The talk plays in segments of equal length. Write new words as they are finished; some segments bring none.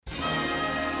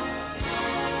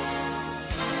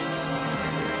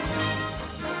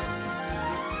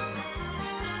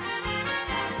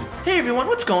everyone,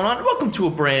 what's going on? Welcome to a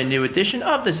brand new edition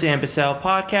of the Sam Bussell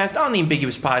Podcast on the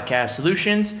Ambiguous Podcast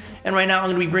Solutions. And right now I'm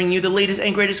going to be bringing you the latest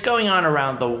and greatest going on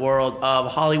around the world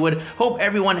of Hollywood. Hope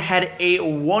everyone had a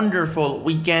wonderful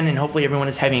weekend and hopefully everyone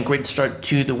is having a great start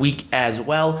to the week as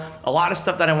well. A lot of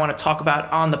stuff that I want to talk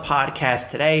about on the podcast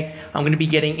today. I'm going to be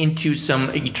getting into some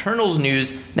Eternals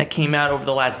news that came out over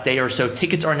the last day or so.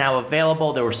 Tickets are now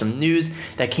available. There was some news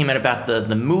that came out about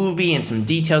the movie and some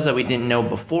details that we didn't know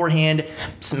beforehand.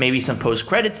 Maybe some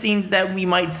post-credit scenes that we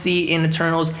might see in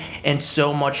Eternals and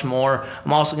so much more.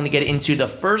 I'm also going to get into the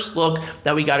first look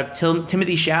that we got of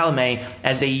Timothée Chalamet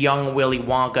as a young Willy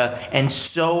Wonka and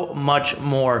so much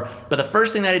more. But the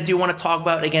first thing that I do want to talk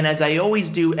about, again, as I always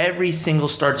do every single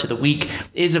start to the week,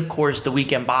 is of course the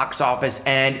weekend box office.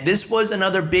 And this was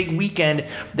another big weekend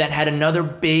that had another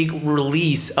big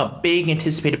release, a big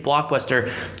anticipated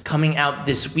blockbuster coming out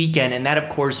this weekend. And that, of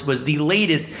course, was the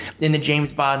latest in the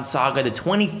James Bond saga, the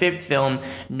 25th film,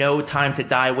 No Time to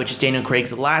Die, which is Daniel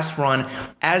Craig's last run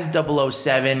as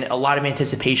 007. A lot of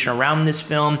anticipation around this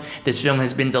film. This film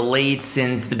has been delayed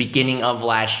since the beginning of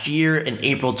last year in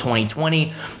April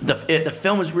 2020. The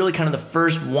film was really kind of the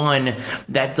first one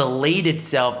that delayed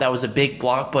itself, that was a big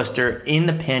blockbuster in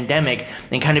the pandemic,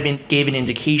 and kind of gave an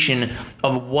indication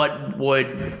of what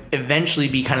would eventually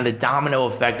be kind of the domino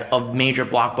effect of major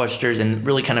blockbusters and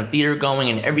really kind of theater going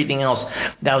and everything else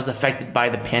that was affected by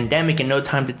the pandemic. And No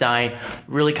Time to Die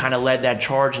really kind of led that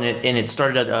charge, and it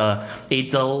started a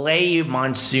delay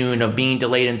monsoon of being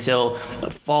delayed until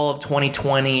the fall of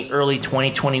 2020, early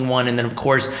 2021, and then of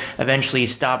course eventually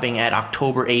stopping at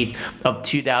October 8th of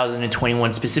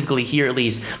 2021, specifically here at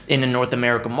least in the North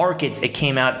America markets. It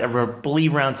came out, I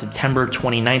believe, around September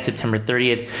 29th, September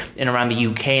 30th, and around the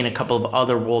UK and a couple of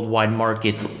other worldwide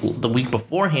markets the week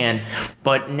beforehand.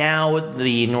 But now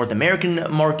the North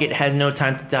American market has No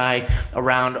Time to Die.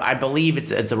 Around, I believe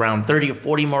it's around 30 or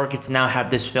 40 markets now have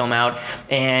this film out,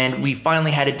 and we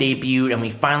finally had it debuted, and we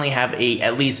finally have a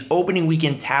at least opening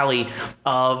weekend tally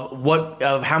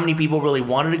of how many people really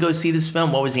wanted to go see this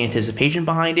film. What was the anticipation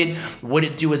behind it? Would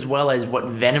it do as well as what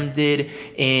Venom did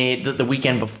in the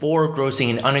weekend before, grossing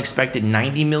an unexpected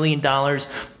 $90 million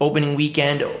opening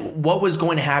weekend? What was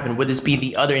going to happen? Would this be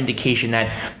the other indication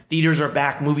that theaters are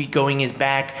back, movie going is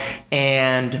back,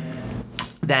 and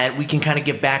that we can kind of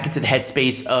get back into the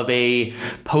headspace of a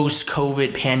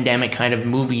post-COVID pandemic kind of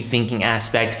movie thinking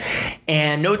aspect?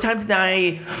 And No Time to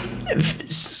Die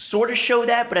sort of show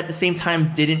that, but at the same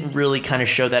time didn't really kind of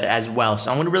show that as well.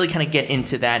 So I'm going to really kind of get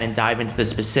into that and dive into the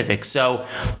specifics. So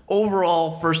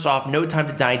overall, first off, No Time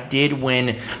to Die did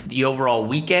win the overall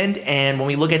weekend. And when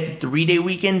we look at the 3-day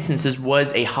weekend, since this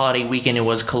was a holiday weekend, it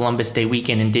was Columbus Day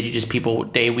weekend, Indigenous People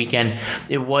Day weekend,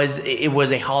 it was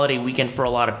a holiday weekend for a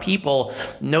lot of people.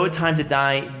 No Time to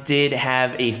Die did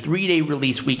have a 3-day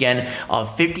release weekend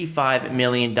of $55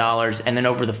 million. And then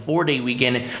over the 4-day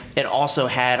weekend, it also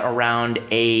had around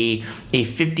a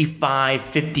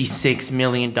 $56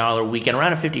 million weekend,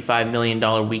 around a $55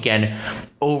 million weekend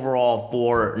overall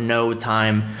for No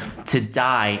Time to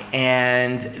Die.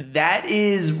 And that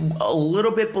is a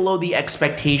little bit below the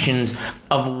expectations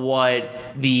of what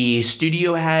the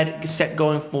studio had set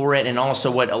going for it, and also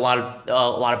what a lot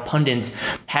of pundits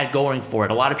had going for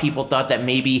it. A lot of people thought that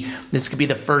maybe this could be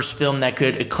the first film that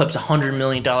could eclipse $100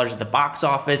 million at the box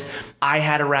office. I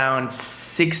had around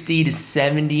 $60 to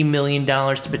 $70 million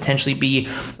to potentially be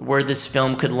where this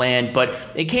film could land, but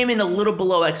it came in a little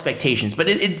below expectations. But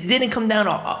it didn't come down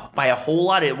by a whole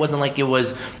lot. It wasn't like it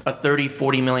was a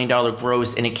 $30-40 million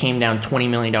gross and it came down $20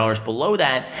 million below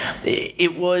that.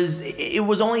 It was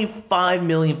only $5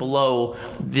 million below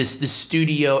the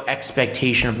studio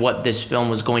expectation of what this film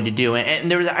was going to do.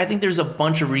 And I think there's a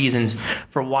bunch of reasons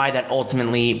for why that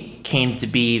ultimately came to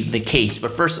be the case.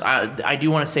 But first, I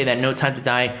do want to say that No Time to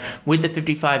Die, with the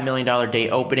 $55 million day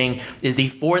opening, is the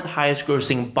 4th highest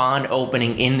grossing Bond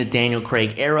opening in the Daniel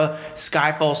Craig era.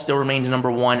 Skyfall still remains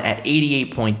number 1 at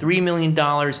 $88.3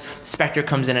 million. Spectre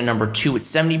comes in at number 2 at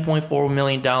 $70.4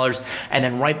 million. And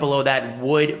then right below that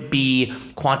would be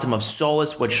Quantum of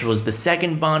Solace, which was the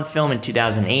second Bond film in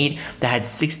 2008 that had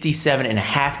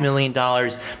 $67.5 million.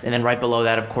 And then right below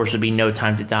that, of course, would be No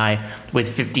Time to Die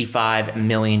with $55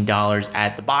 million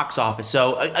at the box office.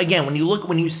 So again, when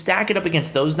you stack it up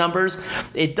against those numbers,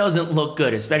 it doesn't look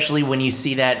good, especially when you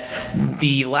see that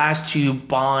the last two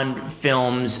Bond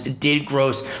films did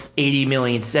gross $80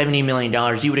 million, $70 million.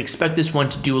 You would expect this one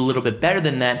to do a little bit better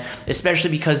than that,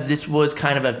 especially because this was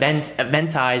kind of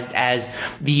eventized as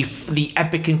the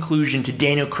epic conclusion to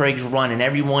Daniel Craig's run run, and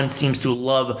everyone seems to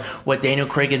love what Daniel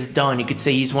Craig has done. You could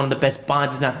say he's one of the best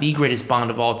Bonds, if not the greatest Bond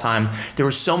of all time. There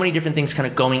were so many different things kind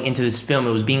of going into this film.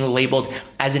 It was being labeled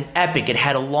as an epic. It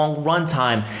had a long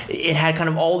runtime. It had kind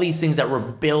of all these things that were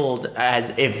billed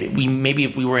as if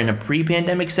we were in a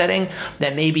pre-pandemic setting,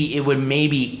 that maybe it would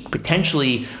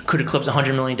potentially could eclipse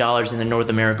 $100 million in the North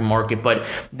American market, but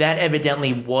that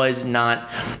evidently was not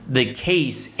the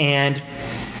case. And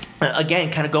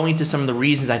again, kind of going into some of the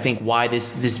reasons I think why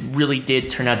this really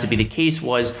did turn out to be the case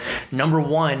was, number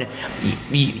one,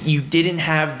 you didn't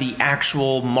have the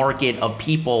actual market of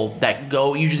people that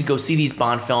usually go see these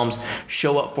Bond films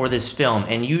show up for this film.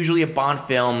 And usually a Bond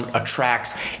film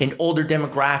attracts an older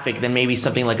demographic than maybe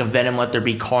something like a Venom Let There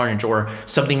Be Carnage or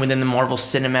something within the Marvel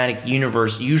Cinematic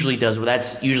Universe usually does, where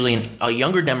that's usually a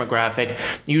younger demographic.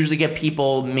 You usually get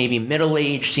people, maybe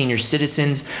middle-aged, senior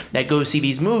citizens that go see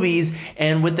these movies.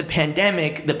 And with the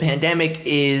pandemic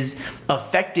is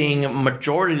affecting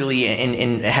majority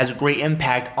and has a great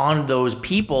impact on those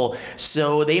people.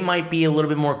 So they might be a little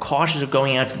bit more cautious of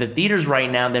going out to the theaters right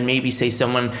now than maybe, say,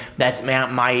 someone that's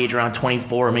my age, around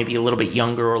 24, or maybe a little bit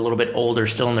younger or a little bit older,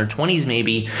 still in their 20s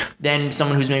maybe, than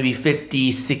someone who's maybe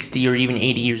 50, 60, or even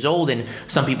 80 years old. And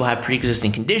some people have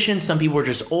pre-existing conditions. Some people are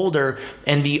just older,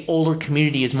 and the older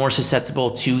community is more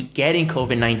susceptible to getting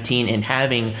COVID-19 and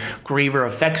having graver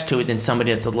effects to it than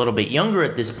somebody that's a little bit younger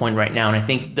at this point right now. And I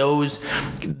think those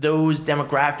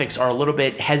demographics are a little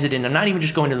bit hesitant. I'm not even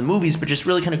just going to the movies, but just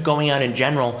really kind of going out in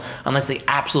general unless they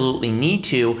absolutely need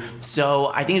to.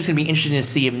 So I think it's going to be interesting to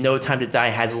see if No Time to Die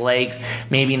has legs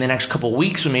maybe in the next couple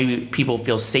weeks, when maybe people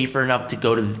feel safer enough to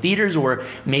go to the theaters, or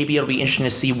maybe it'll be interesting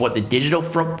to see what the digital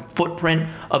footprint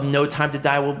of No Time to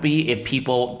Die will be if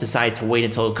people decide to wait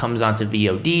until it comes onto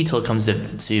VOD, till it comes to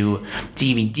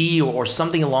DVD or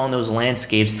something along those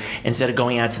landscapes, instead of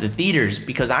going out to the theaters.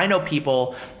 Because I know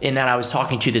people in that I was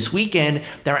talking to this weekend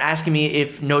that were asking me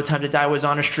if No Time to Die was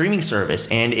on a streaming service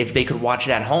and if they could watch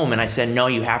it at home, and I said no,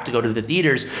 you have to go to the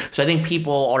theaters. So I think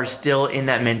people are still in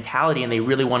that mentality and they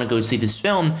really want to go see this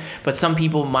film, but some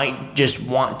people might just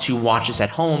want to watch this at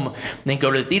home and then go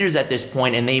to the theaters at this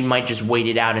point, and they might just wait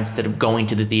it out instead of going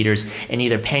to the theaters and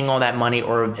either paying all that money,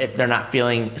 or if they're not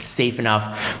feeling safe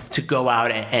enough to go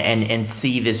out and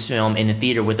see this film in the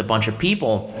theater with a bunch of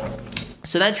people.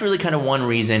 So that's really kind of one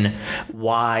reason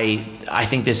why I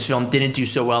think this film didn't do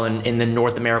so well in the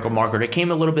North American market. It came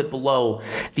a little bit below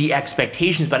the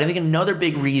expectations, but I think another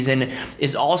big reason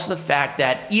is also the fact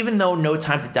that even though No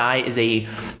Time to Die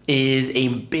is a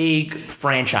big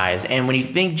franchise, and when you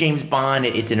think James Bond,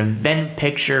 it's an event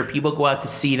picture, people go out to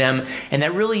see them, and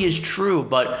that really is true.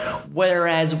 But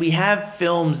whereas we have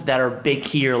films that are big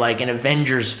here, like an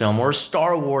Avengers film or a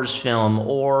Star Wars film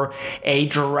or a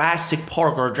Jurassic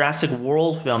Park or a Jurassic World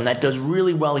film that does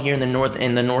really well here in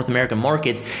the North American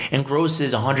markets and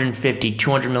grosses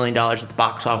 $150-200 million at the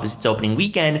box office its opening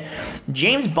weekend,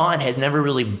 James Bond has never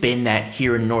really been that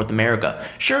here in North America.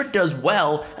 Sure, it does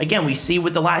well. Again, we see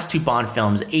with the last two Bond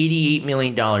films, $88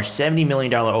 million, $70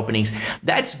 million openings.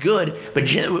 That's good, but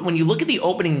when you look at the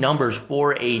opening numbers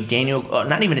for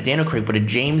not even a Daniel Craig, but a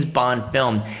James Bond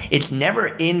film, it's never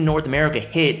in North America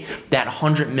hit that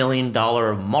 $100 million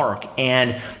mark.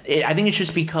 And I think it's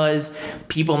just because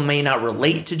people may not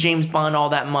relate to James Bond all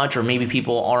that much, or maybe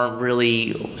people aren't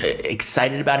really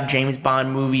excited about a James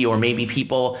Bond movie, or maybe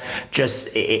people just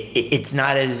it's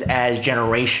not as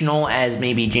generational as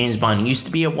maybe James Bond used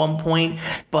to be at one point.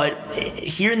 But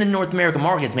here in the North American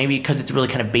markets, maybe because it's really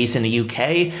kind of based in the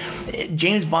UK,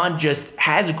 James Bond just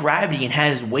has gravity and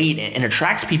has weight and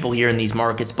attracts people here in these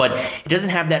markets, but it doesn't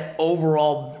have that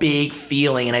overall big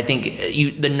feeling. And I think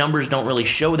the numbers don't really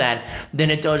show that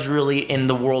than it does really in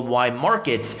the worldwide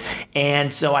markets.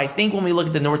 And so I think when we look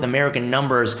at the North American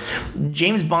numbers,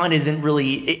 James Bond isn't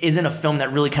a film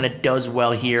that really kind of does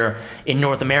well here in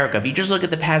North America. If you just look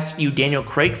at the past few Daniel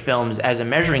Craig films as a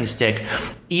measuring stick,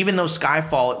 even though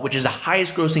Skyfall, which is the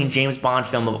highest grossing James Bond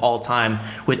film of all time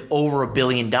with over $1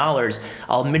 billion,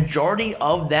 a majority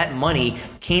of that money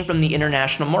came from the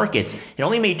international markets. It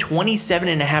only made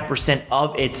 27.5%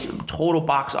 of its total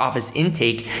box office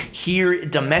intake here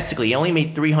domestically. It only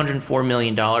made $304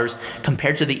 million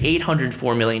compared to the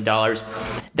 $804 million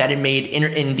that it made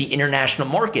in the international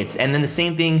markets. And then the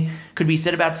same thing could be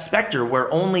said about Spectre,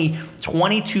 where only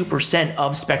 22%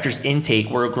 of Spectre's intake,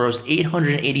 where it grossed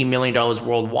 $880 million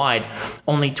worldwide,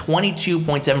 only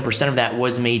 22.7% of that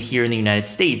was made here in the United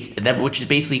States, which is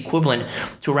basically equivalent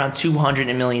to around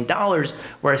 $200 million,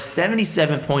 whereas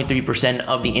 77.3%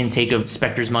 of the intake of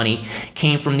Spectre's money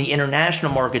came from the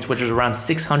international markets, which was around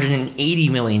 $680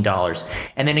 million.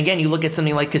 And then again, you look at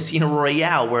something like Casino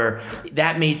Royale, where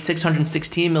that made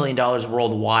 $616 million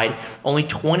worldwide. Only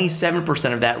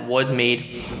 27% of that was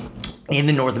made in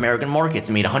the North American markets.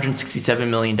 It made $167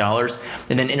 million.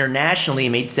 And then internationally, it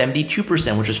made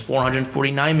 72%, which was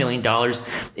 $449 million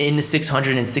in the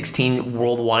 616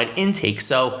 worldwide intake.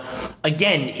 So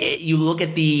again, you look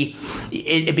at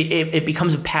it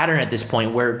becomes a pattern at this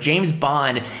point where James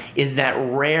Bond is that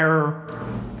rare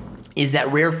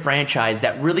franchise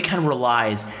that really kind of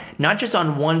relies not just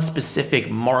on one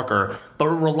specific marker, but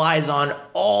relies on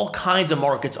all kinds of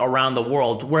markets around the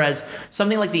world. Whereas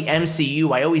something like the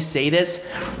MCU, I always say this,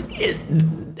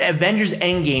 Avengers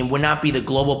Endgame would not be the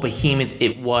global behemoth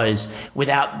it was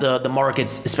without the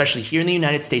markets, especially here in the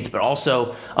United States, but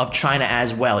also of China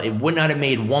as well. It would not have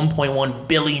made $1.1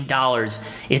 billion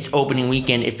its opening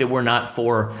weekend if it were not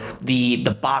for the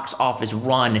box office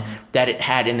run that it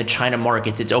had in the China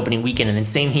markets its opening weekend. And then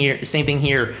same thing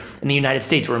here in the United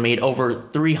States, where it made over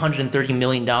 $330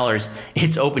 million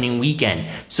its opening weekend.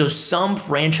 So some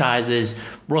franchises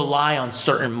rely on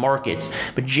certain markets,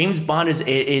 but James Bond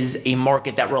is a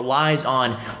market that relies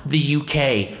on the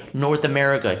UK, North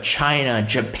America, China,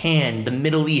 Japan, the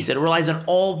Middle East. It relies on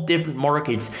all different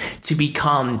markets to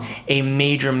become a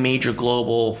major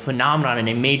global phenomenon and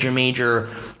a major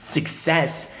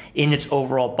success in its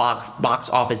overall box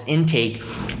office intake.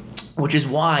 Which is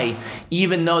why,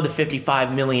 even though the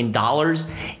 $55 million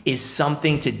is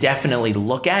something to definitely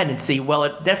look at and say, well,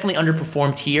 it definitely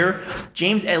underperformed here,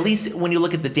 at least when you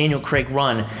look at the Daniel Craig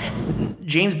run,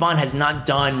 James Bond has not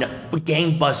done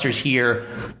gangbusters here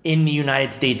in the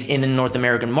United States, in the North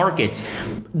American markets.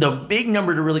 The big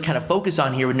number to really kind of focus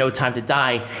on here with No Time to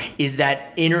Die is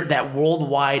that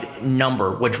worldwide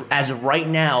number, which as of right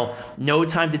now, No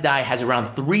Time to Die has around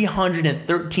 $313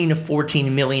 to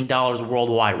 $14 million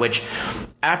worldwide, which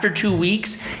after 2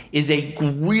 weeks is a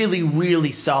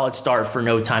really solid start for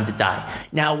No Time to Die.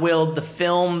 Now, will the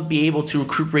film be able to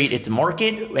recuperate its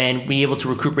market and be able to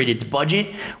recuperate its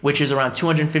budget, which is around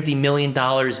 $250 million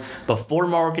before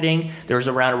marketing? There's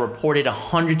around a reported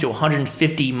 $100 to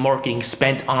 $150 marketing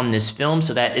spent on this film,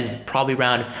 so that is probably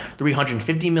around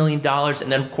 $350 million.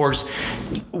 And then, of course,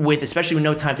 especially with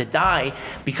No Time to Die,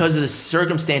 because of the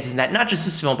circumstances that not just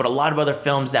this film, but a lot of other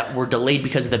films that were delayed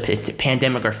because of the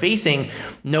pandemic are facing,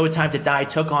 No Time to Die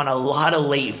took on a lot of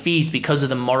late fees because of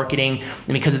the marketing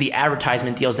and because of the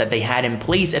advertisement deals that they had in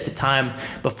place at the time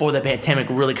before the pandemic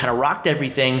really kind of rocked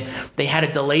everything. They had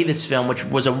to delay this film, which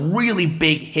was a really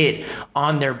big hit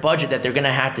on their budget that they're going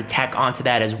to have to tack onto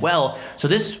that as well. So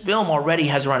this film already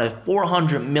has around a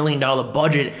 $400 million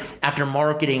budget after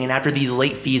marketing and after these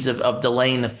late fees of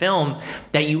delaying the film,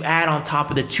 that you add on top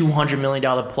of the $200 million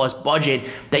plus budget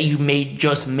that you made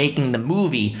just making the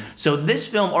movie. So this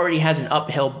film already has an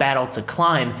uphill battle to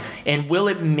climb. And will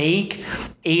it make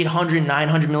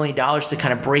 $800-900 million to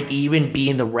kind of break even, be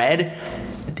in the red?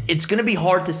 It's going to be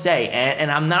hard to say,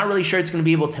 and I'm not really sure it's going to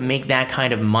be able to make that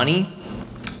kind of money.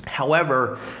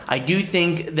 However, I do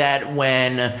think that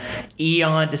when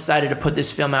Eon decided to put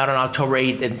this film out on October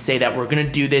 8th and say that we're going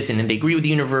to do this, and they agree with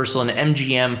Universal and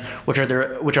MGM, which are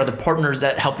the partners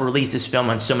that help release this film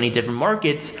on so many different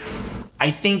markets,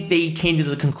 I think they came to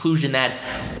the conclusion that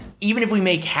even if we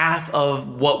make half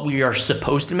of what we are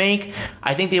supposed to make,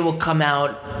 I think they will come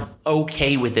out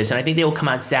okay with this. And I think they will come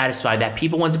out satisfied that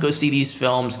people want to go see these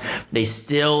films. They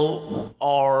still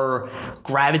are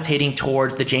gravitating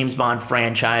towards the James Bond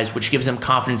franchise, which gives them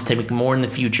confidence to make more in the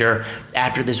future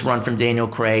after this run from Daniel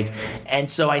Craig. And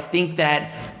so I think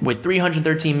that with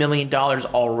 $313 million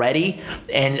already,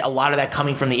 and a lot of that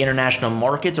coming from the international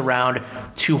markets, around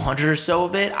 200 or so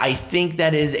of it, I think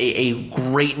that is a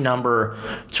great number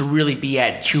to really be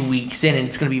at 2 weeks in. And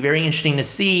it's going to be very interesting to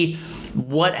see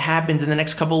what happens in the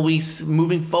next couple of weeks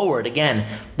moving forward. Again,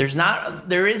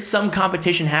 there is some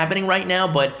competition happening right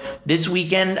now, but this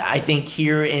weekend, I think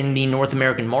here in the North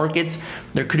American markets,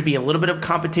 there could be a little bit of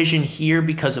competition here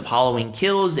because of Halloween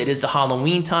Kills. It is the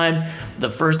Halloween time. The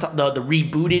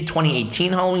rebooted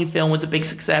 2018 Halloween film was a big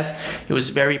success. It was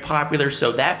very popular,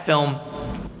 so that film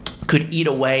could eat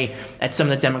away at some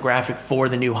of the demographic for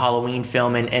the new Halloween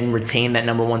film and retain that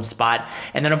number one spot.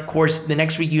 And then, of course, the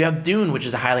next week you have Dune, which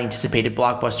is a highly anticipated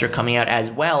blockbuster coming out as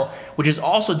well, which is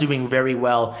also doing very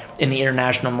well in the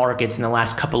international markets in the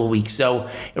last couple of weeks. So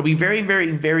it'll be very,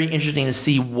 very, very interesting to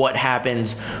see what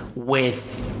happens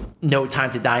with No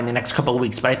Time to Die in the next couple of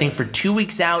weeks. But I think for 2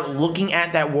 weeks out, looking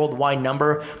at that worldwide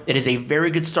number, it is a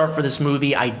very good start for this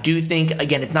movie. I do think,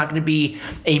 again, it's not going to be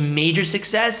a major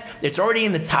success. It's already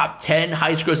in the top 10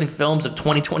 highest grossing films of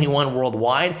 2021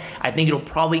 worldwide. I think it'll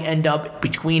probably end up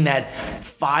between that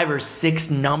 5 or 6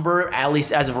 number, at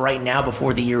least as of right now,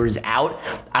 before the year is out.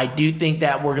 I do think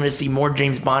that we're going to see more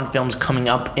James Bond films coming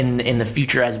up in the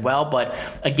future as well. But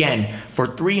again, for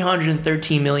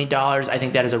 $313 million, I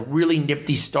think that is a really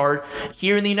nifty start.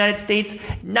 Here in the United States,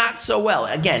 not so well.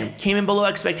 Again, came in below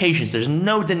expectations. There's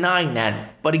no denying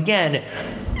that. But again,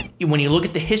 when you look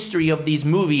at the history of these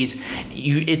movies,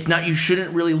 you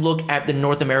shouldn't really look at the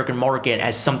North American market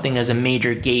as something as a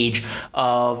major gauge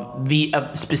of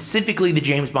specifically the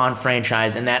James Bond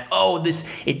franchise, and that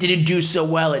it didn't do so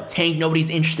well, it tanked, nobody's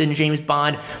interested in James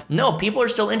Bond. No, people are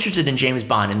still interested in James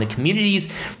Bond, and the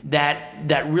communities that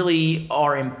really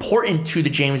are important to the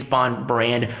James Bond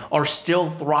brand are still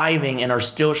thriving and are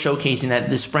still showcasing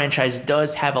that this franchise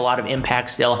does have a lot of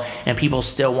impact still, and people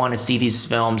still want to see these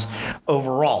films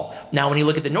overall. Now, when you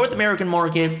look at the North American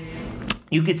market,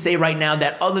 you could say right now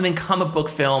that other than comic book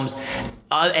films,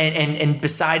 and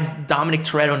besides Dominic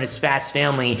Toretto and his Fast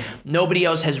Family, nobody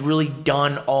else has really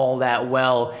done all that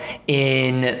well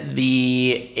in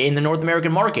the North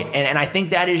American market. And I think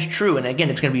that is true. And again,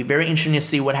 it's going to be very interesting to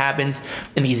see what happens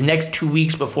in these next 2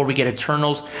 weeks before we get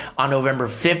Eternals on November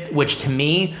 5th, which to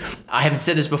me, I haven't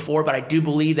said this before, but I do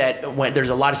believe that when there's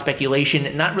a lot of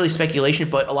speculation, not really speculation,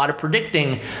 but a lot of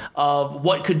predicting of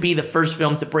what could be the first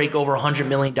film to break over $100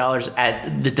 million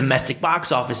at the domestic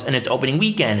box office in its opening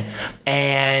weekend.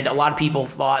 And a lot of people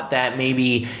thought that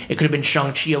maybe it could have been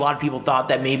Shang-Chi. A lot of people thought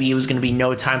that maybe it was going to be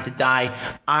No Time to Die.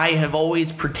 I have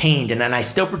always pertained, and I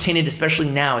still pertain it,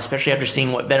 especially now, especially after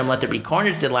seeing what Venom Let There Be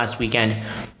Carnage did last weekend,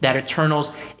 that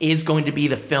Eternals is going to be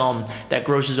the film that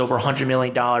grosses over $100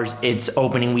 million its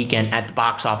opening weekend at the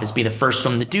box office, be the first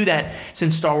film to do that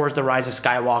since Star Wars The Rise of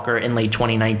Skywalker in late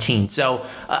 2019. So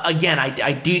again,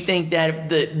 I do think that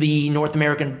the North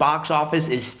American box office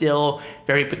is still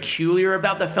very peculiar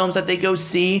about the films that they go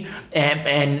see,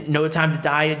 and No Time to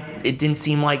Die, it didn't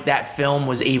seem like that film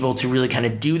was able to really kind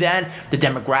of do that. The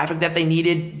demographic that they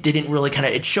needed didn't really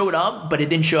it showed up, but it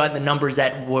didn't show out in the numbers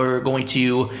that were going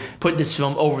to put this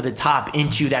film over the top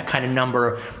into that kind of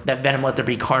number that Venom Let There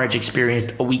Be Carnage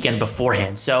experienced a weekend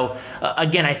beforehand. So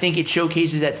again, I think it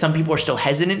showcases that some people are still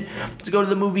hesitant to go to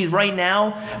the movies right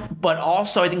now, but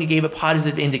also I think it gave a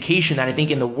positive indication that I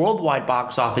think in the worldwide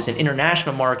box office and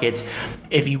international markets,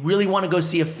 if you really want to go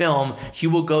see a film, you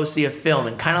will go see a film.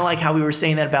 And kind of like how we were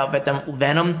saying that about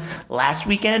Venom last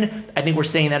weekend, I think we're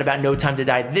saying that about No Time to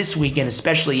Die this weekend,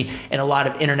 especially in a lot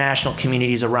of international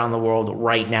communities around the world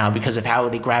right now because of how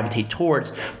they gravitate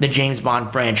towards the James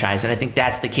Bond franchise. And I think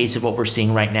that's the case of what we're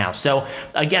seeing right now. So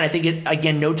again, I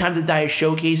think No Time to Die is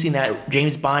showcasing that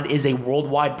James Bond is a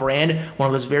worldwide brand, one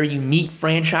of those very unique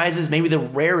franchises, maybe the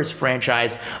rarest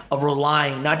franchise of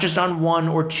relying not just on 1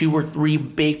 or 2 or 3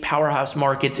 big powerhouse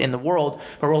markets in the world,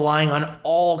 but relying on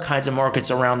all kinds of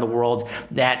markets around the world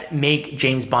that make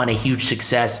James Bond a huge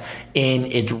success in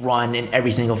its run in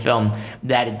every single film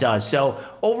that it does. So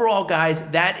overall,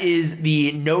 guys, that is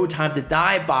the No Time to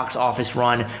Die box office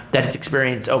run that it's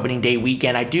experienced opening day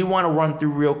weekend. I do want to run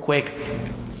through real quick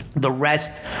the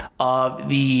rest of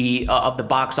the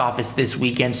box office this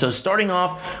weekend. So starting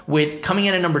off with coming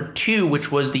in at number 2, which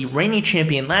was the reigning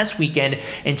champion last weekend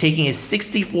and taking a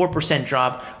 64%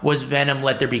 drop, was Venom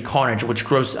Let There Be Carnage, which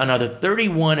grossed another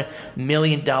 $31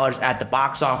 million at the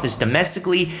box office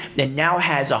domestically and now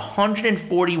has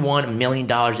 $141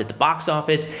 million at the box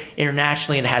office.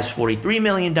 Internationally, it has $43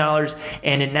 million,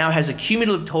 and it now has a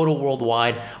cumulative total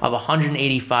worldwide of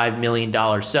 $185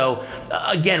 million. So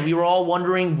again, we were all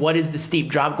wondering, what is the steep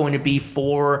drop going to be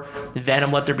for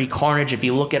Venom Let There Be Carnage? If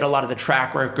you look at a lot of the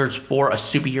track records for a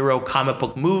superhero comic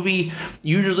book movie,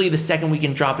 usually the second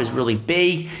weekend drop is really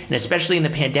big, and especially in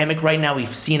the pandemic right now,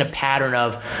 we've seen a pattern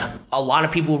of a lot of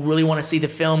people really want to see the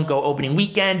film go opening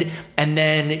weekend, and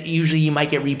then usually you might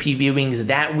get repeat viewings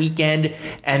that weekend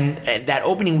and that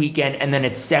opening weekend, and then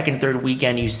it's second, third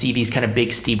weekend, you see these kind of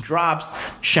big steep drops.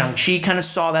 Shang-Chi kind of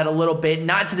saw that a little bit,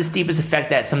 not to the steepest effect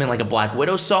that something like a Black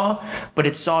Widow saw, but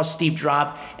it saw a steep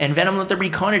drop, and Venom Let There Be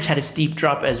Carnage had a steep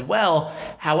drop as well.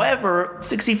 However,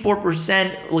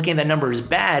 64%, looking at that number, is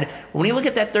bad. When you look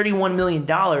at that $31 million,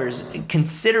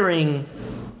 considering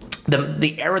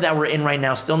the era that we're in right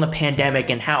now, still in the pandemic,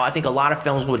 and how I think a lot of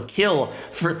films would kill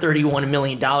for $31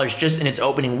 million just in its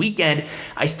opening weekend,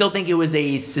 I still think it was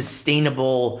a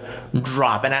sustainable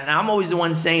drop. And I'm always the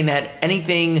one saying that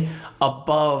anything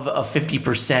above a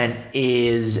 50%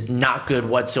 is not good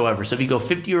whatsoever. So if you go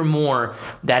 50 or more,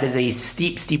 that is a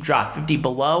steep drop. 50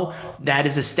 below, that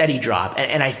is a steady drop.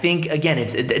 And I think, again,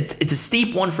 it's a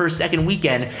steep one for a second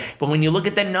weekend, but when you look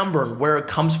at that number and where it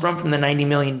comes from the $90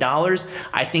 million,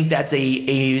 I think that's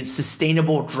a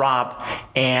sustainable drop.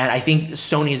 And I think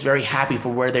Sony is very happy for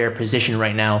where they're positioned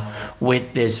right now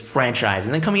with this franchise.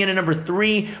 And then coming in at number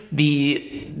 3,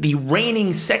 the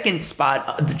reigning second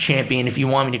spot of the champion, if you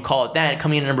want me to call it that,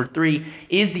 coming in at number 3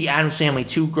 is The Addams Family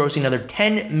 2, grossing another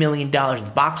 $10 million at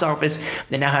the box office.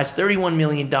 That now has $31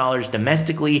 million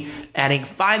domestically, adding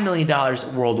 $5 million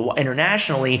worldwide,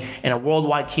 internationally, and a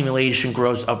worldwide accumulation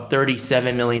gross of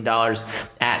 $37 million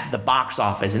at the box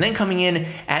office. And then coming in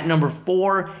at number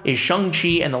 4 is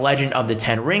Shang-Chi and the Legend of the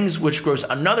Ten Rings, which grossed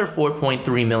another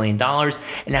 $4.3 million,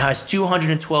 and now has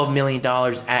 $212 million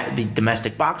at the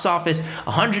domestic box office,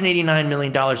 $189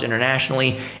 million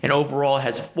internationally, and overall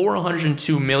has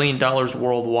 $402 million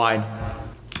worldwide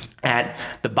at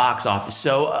the box office.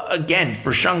 So again,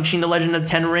 for Shang-Chi and the Legend of the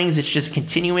Ten Rings, it's just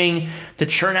continuing to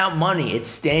churn out money. It's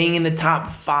staying in the top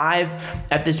 5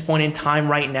 at this point in time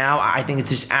right now. I think it's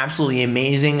just absolutely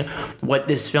amazing what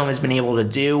this film has been able to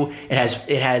do. It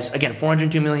has again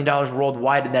 $402 million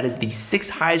worldwide, and that is the 6th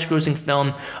highest grossing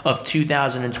film of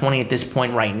 2020 at this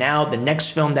point right now. The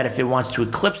next film that, if it wants to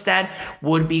eclipse that,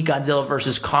 would be Godzilla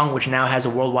vs. Kong, which now has a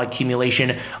worldwide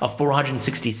accumulation of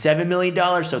 $467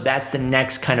 million. So that's the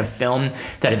next kind of film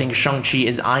that I think Shang-Chi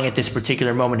is eyeing at this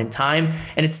particular moment in time,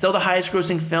 and it's still the highest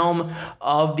grossing film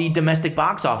of the domestic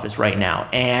box office right now.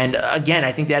 And again,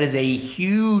 I think that is a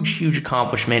huge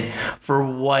accomplishment for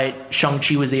what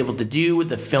Shang-Chi was able to do with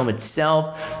the film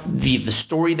itself, the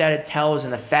story that it tells,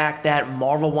 and the fact that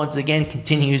Marvel once again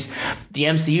continues, the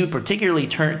MCU particularly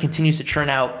continues to churn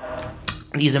out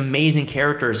these amazing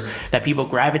characters that people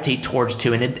gravitate towards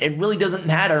too. And it really doesn't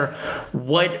matter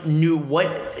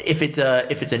if it's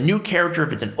a new character,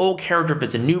 if it's an old character, if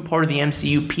it's a new part of the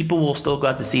MCU, people will still go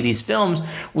out to see these films,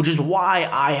 which is why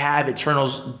I have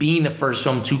Eternals being the first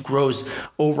film to gross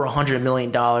over $100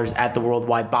 million at the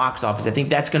worldwide box office. I think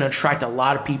that's going to attract a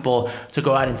lot of people to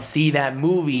go out and see that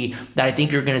movie, that I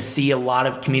think you're going to see a lot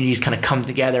of communities kind of come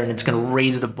together, and it's going to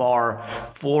raise the bar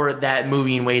for that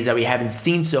movie in ways that we haven't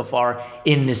seen so far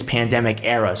in this pandemic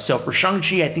era. So for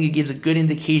Shang-Chi, I think it gives a good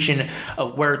indication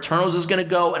of where Eternals is going to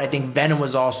go, and I think Venom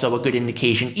was also a good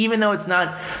indication. Even though it's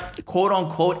not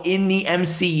quote-unquote in the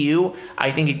MCU,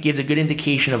 I think it gives a good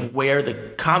indication of where the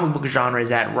comic book genre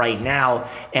is at right now,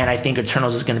 and I think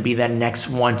Eternals is going to be that next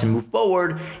one to move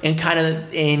forward, and kind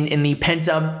of in the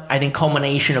pent-up, I think,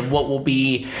 culmination of what will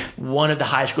be one of the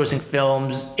highest grossing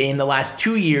films in the last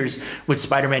 2 years with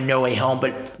Spider-Man No Way Home,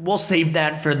 but we'll save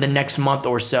that for the next month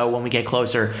or so when we get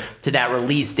closer to that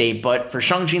release date. But for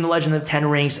Shang-Chi and the Legend of the Ten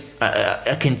Rings,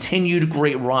 a continued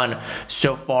great run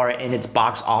so far in its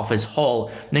box office haul.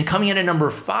 And then coming in at number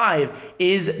 5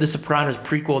 is The Sopranos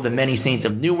prequel, The Many Saints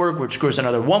of Newark, which grossed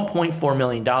another $1.4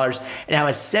 million, and now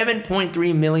has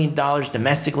 $7.3 million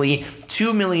domestically,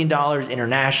 $2 million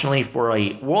internationally, for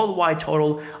a worldwide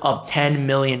total of $10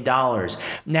 million.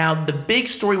 Now, the big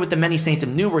story with The Many Saints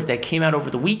of Newark that came out over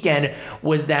the weekend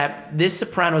was that this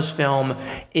Sopranos film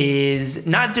is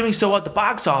not doing so well at the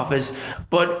box office,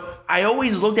 but I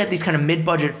always looked at these kind of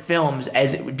mid-budget films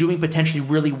as doing potentially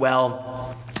really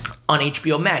well on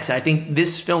HBO Max. And I think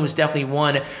this film is definitely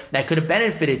one that could have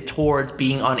benefited towards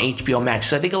being on HBO Max.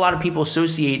 So I think a lot of people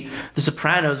associate The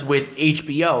Sopranos with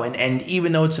HBO, and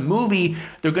even though it's a movie,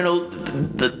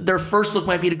 their first look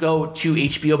might be to go to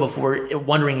HBO before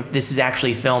wondering if this is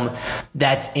actually a film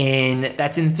that's in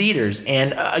theaters.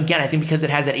 And again, I think because it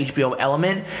has that HBO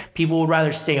element, people would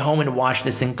rather stay home and watch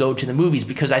this than go to the movies,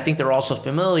 because I think they're also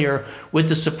familiar with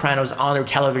The Sopranos on their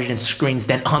television screens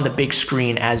than on the big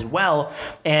screen as well.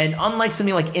 And unlike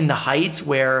something like In the Heights,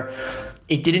 where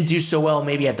it didn't do so well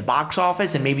maybe at the box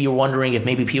office, and maybe you're wondering if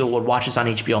maybe people would watch this on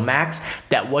HBO Max,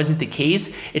 that wasn't the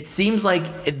case. It seems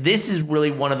like this is really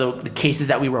one of the cases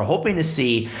that we were hoping to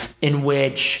see, in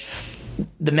which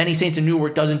The Many Saints of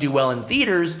Newark doesn't do well in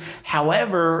theaters.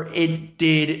 However, it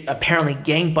did apparently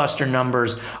gangbuster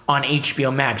numbers on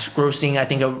HBO Max, grossing I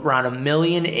think around $1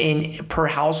 million per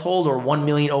household, or $1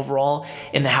 million overall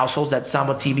in the households that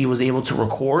Samba TV was able to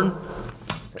record.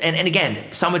 And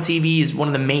again, Summa TV is one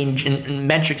of the main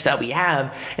metrics that we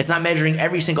have. It's not measuring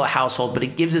every single household, but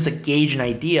it gives us a gauge and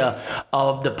idea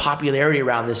of the popularity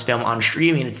around this film on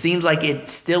streaming. It seems like it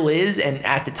still is, and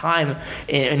at the time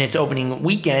in its opening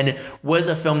weekend was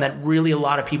a film that really a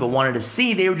lot of people wanted to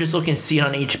see. They were just looking to see it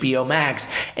on HBO Max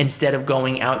instead of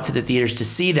going out to the theaters to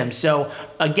see them. So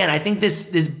again, I think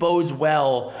this bodes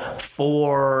well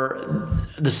for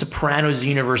the Sopranos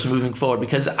universe moving forward,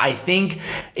 because I think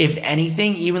if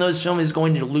anything, even though this film is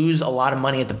going to lose a lot of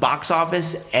money at the box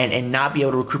office and not be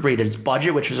able to recuperate its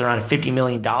budget, which was around $50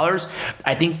 million,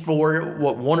 I think for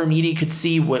what Warner Media could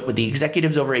see, what the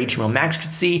executives over at HBO Max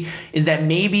could see, is that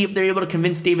maybe if they're able to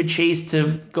convince David Chase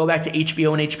to go back to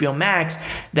HBO and HBO Max,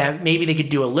 that maybe they could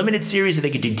do a limited series, or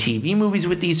they could do TV movies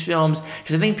with these films,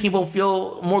 because I think people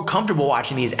feel more comfortable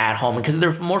watching these at home, because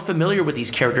they're more familiar with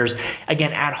these characters,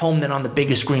 again, at home than on the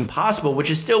biggest screen possible, which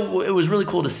is still, it was really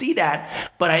cool to see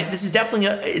that, but this is definitely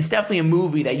it's definitely a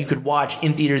movie that you could watch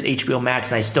in theaters, HBO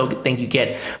Max, and I still think you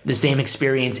get the same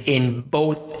experience in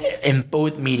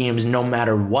both mediums, no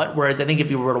matter what. Whereas I think if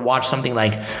you were to watch something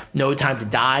like No Time to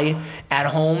Die at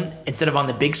home instead of on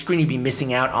the big screen, you'd be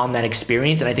missing out on that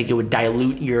experience, and I think it would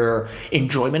dilute your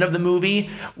enjoyment of the movie.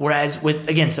 Whereas with,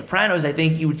 again, Sopranos, I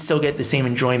think you would still get the same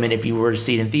enjoyment if you were to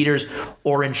see it in theaters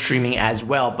or in streaming as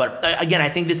well. But again, I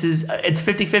think it's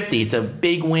 50-50. It's a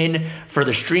big win for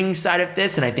the streaming side of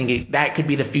this, and I think that could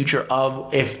be the future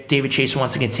of, if David Chase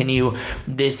wants to continue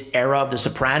this era of The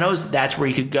Sopranos, that's where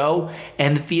he could go.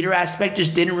 And the theater aspect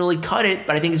just didn't really cut it,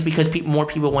 but I think it's because more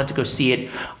people went to go see it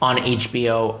on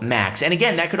HBO Max. And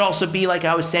again, that could also be, like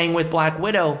I was saying with Black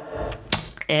Widow,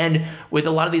 and with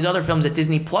a lot of these other films that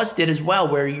Disney Plus did as well,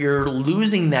 where you're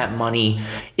losing that money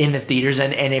in the theaters.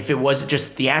 And if it was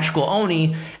just theatrical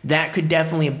only, that could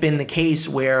definitely have been the case,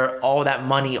 where all that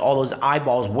money, all those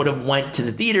eyeballs would have went to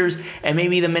the theaters. And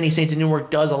maybe The Many Saints of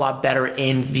Newark does a lot better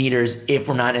in theaters if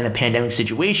we're not in a pandemic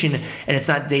situation and it's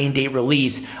not day and date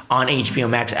release on HBO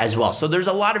Max as well. So there's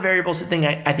a lot of variables I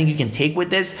think you can take with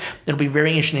this. It'll be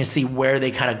very interesting to see where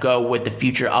they kind of go with the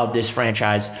future of this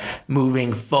franchise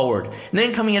moving forward. And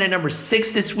then coming in at number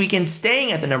 6 this weekend,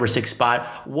 staying at the number 6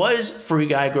 spot, was Free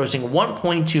Guy, grossing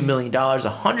 $1.2 million,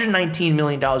 $119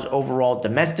 million overall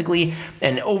domestically,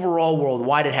 and overall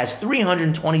worldwide it has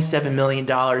 $327 million.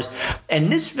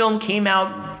 And this film came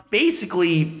out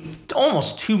basically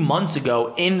almost 2 months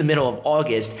ago in the middle of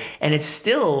August, and it's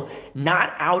still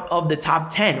not out of the top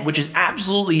 10, which is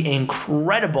absolutely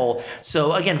incredible.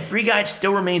 So again, Free Guy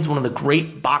still remains one of the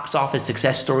great box office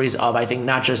success stories of, I think,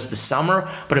 not just the summer,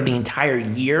 but of the entire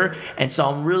year. And so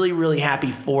I'm really, really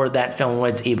happy for that film and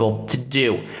what it's able to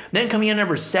do. Then coming in at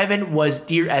number 7 was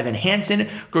Dear Evan Hansen,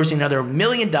 grossing another $1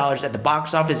 million at the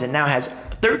box office, and now has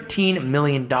 $13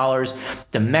 million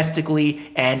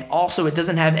domestically, and also it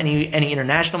doesn't have any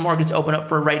international markets open up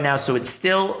for right now, so it's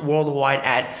still worldwide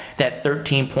at that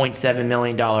 $13.7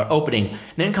 million opening. And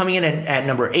then coming in at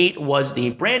number 8 was the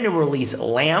brand new release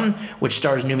Lamb, which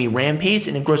stars Noomi Rapace,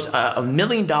 and it grossed $1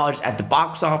 million at the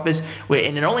box office,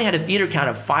 and it only had a theater count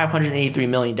of $583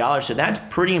 million, so that's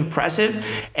pretty impressive,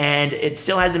 and it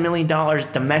still has $1 million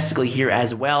domestically here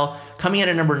as well. Coming in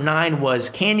at number 9 was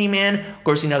Candyman,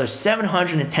 grossing another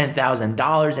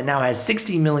 $710,000, and now has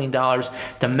 $60 million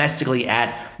domestically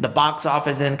at the box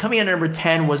office. And coming in at number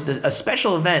 10 was a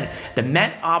special event, the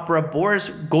Met Opera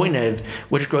Boris Goynev,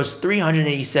 which grossed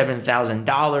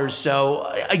 $387,000. So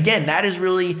again, that is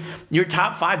really your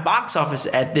top 5 box office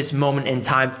at this moment in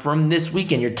time from this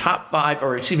weekend. Your top 5,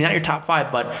 or excuse me, not your top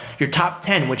 5, but your top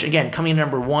 10, which again, coming in at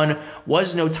number 1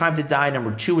 was No Time to Die.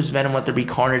 Number 2 was Venom Let There Be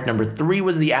Carnage. Number 3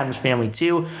 was The Addams Family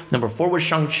 2. Number 4 was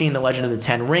Shang-Chi and the Legend of the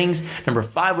Ten Rings. Number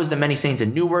 5 was The Many Saints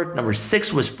of Newark. Number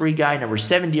 6 was Free Guy. Number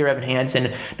 7, Dear Evan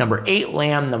Hansen. Number 8,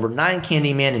 Lamb. Number 9,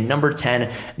 Candyman. And number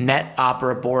 10, Met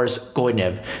Opera Boris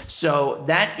Goynev. So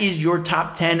that is your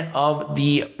top 10 of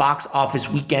the box office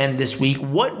weekend this week.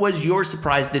 What was your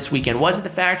surprise this weekend? Was it the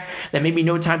fact that maybe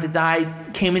No Time to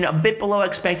Die came in a bit below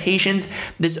expectations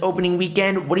this opening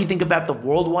weekend? What do you think about the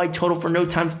worldwide total for No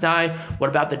Time to Die? What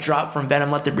about the drop from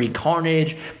Venom Let There Be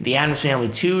Carnage, The Addams Family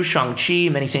 2, Shang-Chi,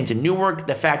 Many Saints of Newark,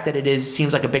 the fact that it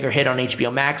seems like a bigger hit on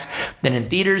HBO Max than in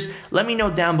theaters? Let me know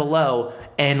down below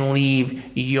and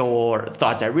leave your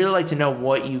thoughts. I really like to know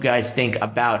what you guys think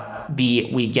about the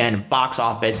weekend box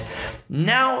office.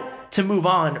 Now, to move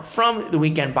on from the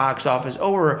weekend box office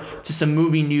over to some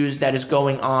movie news that is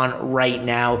going on right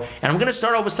now. And I'm going to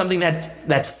start off with something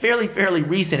that's fairly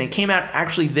recent. It came out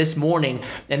actually this morning,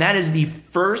 and that is the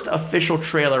first official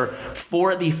trailer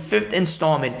for the 5th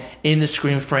installment in the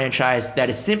Scream franchise that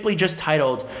is simply just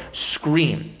titled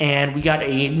Scream. And we got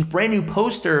a brand new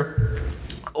poster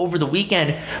over the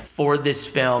weekend for this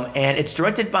film, and it's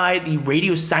directed by the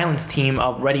Radio Silence team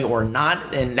of Ready or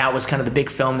Not, and that was kind of the big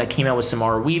film that came out with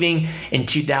Samara Weaving in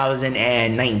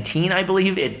 2019, I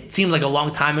believe. It seems like a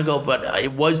long time ago, but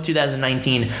it was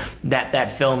 2019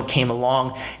 that film came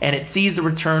along, and it sees the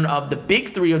return of the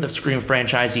big three of the Scream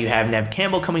franchise. You have Neve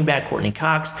Campbell coming back, Courtney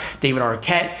Cox, David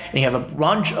Arquette, and you have a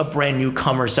bunch of brand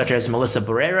newcomers such as Melissa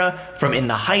Barrera from In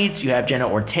the Heights. You have Jenna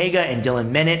Ortega and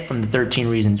Dylan Minnett from the 13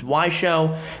 Reasons Why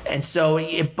show. And so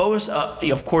it boasts,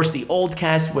 of course, the old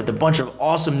cast with a bunch of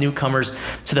awesome newcomers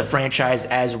to the franchise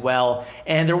as well.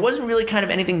 And there wasn't really kind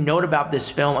of anything known about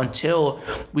this film until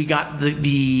we got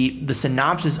the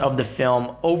synopsis of the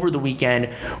film over the weekend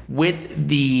with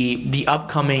the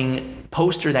upcoming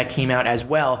poster that came out as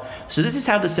well. So this is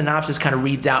how the synopsis kind of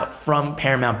reads out from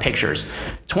Paramount Pictures.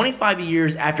 25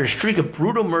 years after a streak of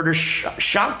brutal murders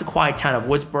shocked the quiet town of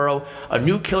Woodsboro, a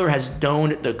new killer has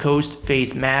donned the ghost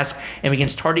face mask and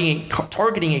begins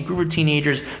targeting a group of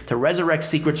teenagers to resurrect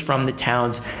secrets from the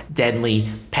town's deadly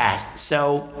past.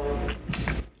 So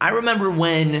I remember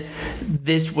when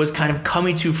this was kind of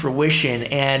coming to fruition,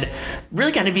 and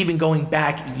really kind of even going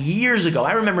back years ago.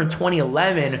 I remember in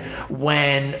 2011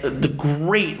 when the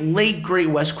late great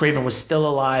Wes Craven was still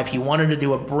alive. He wanted to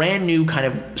do a brand new kind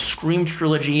of Scream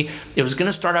trilogy. It was going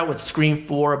to start out with Scream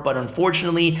 4, but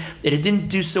unfortunately it didn't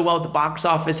do so well at the box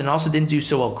office and also didn't do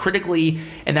so well critically,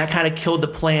 and that kind of killed the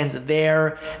plans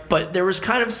there. But there was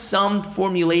kind of some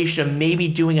formulation of maybe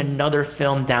doing another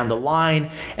film down the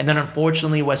line, and then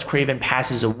unfortunately Wes Craven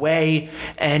passes away,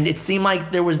 and it seemed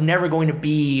like there was never going to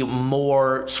be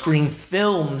more Scream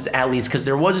films, at least, because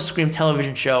there was a Scream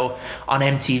television show on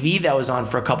MTV that was on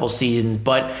for a couple seasons.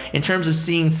 But in terms of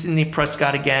seeing Sidney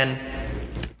Prescott again,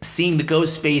 seeing the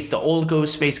the old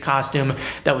Ghostface costume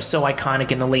that was so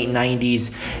iconic in the late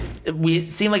 90s,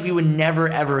 it seemed like we would never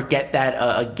ever get that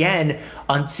again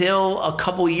until a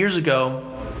couple years ago.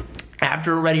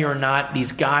 After Ready or Not,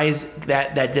 these guys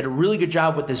that did a really good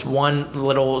job with this one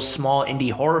little small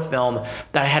indie horror film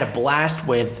that I had a blast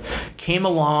with came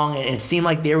along, and it seemed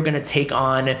like they were going to take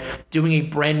on doing a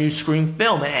brand new Scream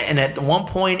film. And at one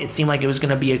point, it seemed like it was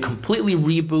going to be a completely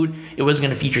reboot. It wasn't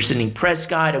going to feature Sidney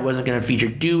Prescott. It wasn't going to feature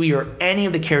Dewey or any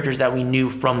of the characters that we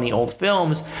knew from the old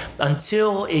films,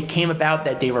 until it came about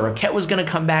that David Arquette was going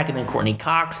to come back, and then Courtney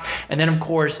Cox. And then, of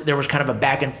course, there was kind of a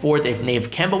back and forth if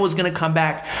Neve Campbell was going to come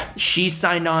back. She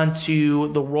signed on to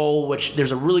the role, which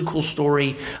there's a really cool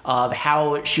story of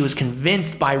how she was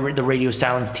convinced by the Radio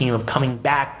Silence team of coming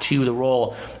back to the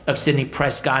role of Sidney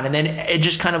Prescott. And then it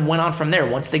just kind of went on from there.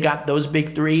 Once they got those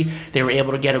big three, they were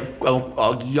able to get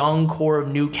a young core of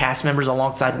new cast members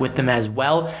alongside with them as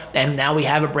well. And now we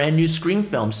have a brand new Scream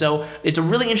film. So it's a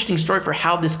really interesting story for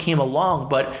how this came along.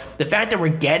 But the fact that we're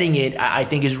getting it, I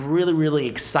think, is really, really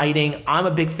exciting. I'm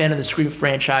a big fan of the Scream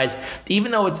franchise.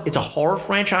 Even though it's a horror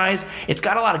franchise, it's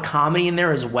got a lot of comedy in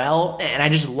there as well. And I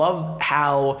just love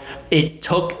how it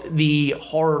took the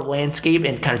horror landscape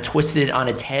and kind of twisted it on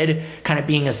its head, kind of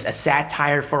being a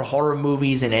satire for horror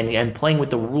movies and playing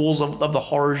with the rules of the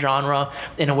horror genre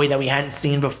in a way that we hadn't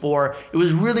seen before. It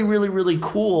was really, really, really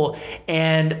cool.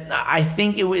 And I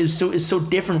think it's so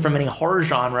different from any horror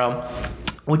genre,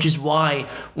 which is why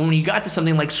when you got to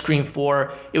something like Scream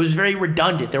 4, it was very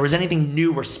redundant. There was anything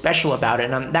new or special about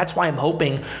it. And that's why I'm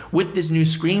hoping with this new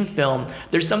Scream film,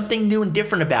 there's something new and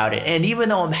different about it. And even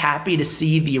though I'm happy to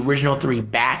see the original three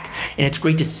back, and it's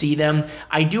great to see them,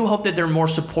 I do hope that there are more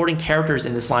supporting characters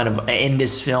in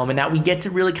this film, and that we get to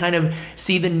really kind of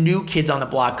see the new kids on the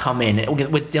block come in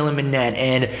with Dylan Minnett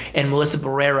and Melissa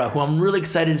Barrera, who I'm really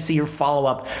excited to see her follow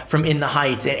up from In the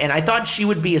Heights. And I thought she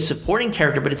would be a supporting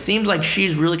character, but it seems like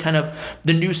she's really kind of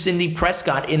the new Sidney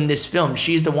Prescott in this film.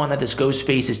 She's the one that this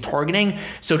Ghostface is targeting.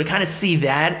 So to kind of see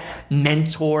that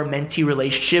mentor-mentee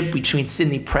relationship between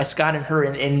Sidney Prescott and her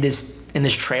in this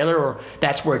trailer, or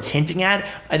that's where it's hinting at,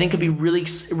 I think could be really,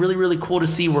 really, really cool to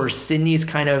see, where Sydney's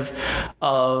kind of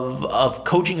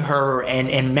coaching her and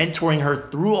mentoring her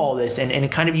through all this, and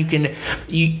kind of in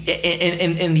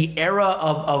the era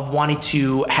of wanting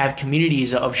to have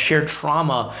communities of shared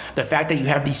trauma, the fact that you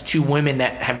have these two women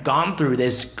that have gone through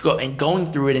this and going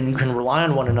through it, and you can rely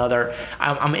on one another.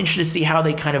 I'm interested to see how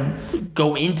they kind of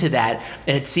go into that.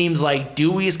 And it seems like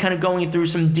Dewey is kind of going through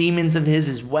some demons of his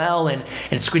as well, and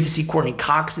it's great to see Courtney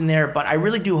Cox in there. But I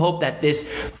really do hope that this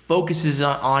focuses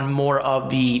on more of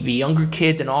the younger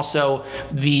kids, and also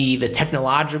the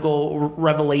technological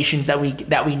revelations that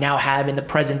we now have in the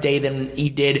present day than he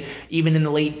did even in the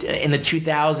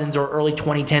 2000s or early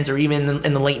 2010s or even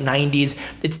in the late 90s.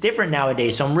 It's different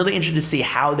nowadays, so I'm really interested to see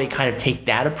how they kind of take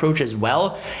that approach as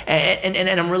well,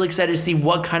 and I'm really excited to see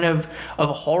what kind of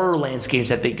horror landscapes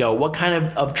that they go, what kind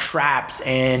of traps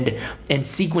and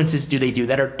sequences do they do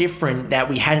that are different that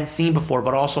we hadn't seen before,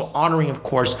 but also honoring, of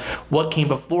course, what came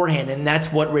beforehand. And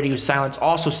that's what Radio Silence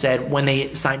also said when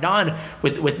they signed on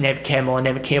with Neve Campbell, and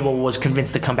Neve Campbell was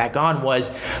convinced to come back on,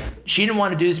 was she didn't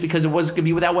want to do this because it was going to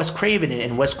be without Wes Craven,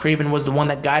 and Wes Craven was the one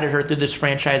that guided her through this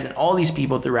franchise and all these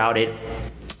people throughout it.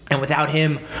 And without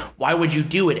him, why would you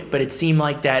do it? But it seemed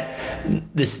like that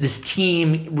this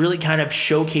team really kind of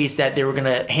showcased that they were going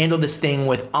to handle this thing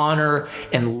with honor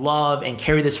and love and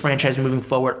carry this franchise moving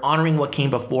forward, honoring what came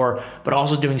before, but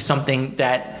also doing something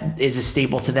that is a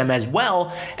staple to them as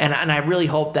well. And I really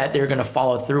hope that they're going to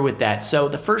follow through with that. So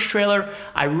the first trailer,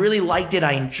 I really liked it.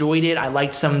 I enjoyed it. I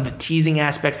liked some of the teasing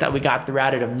aspects that we got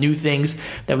throughout it of new things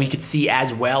that we could see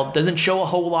as well. Doesn't show a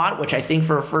whole lot, which I think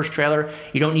for a first trailer,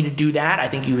 you don't need to do that. I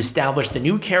think you establish the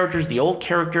new characters, the old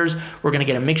characters. We're going to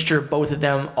get a mixture of both of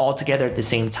them all together at the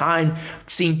same time.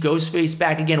 Seeing Ghostface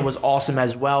back again was awesome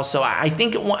as well. So I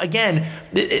think, again,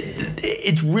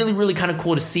 it's really, really kind of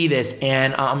cool to see this.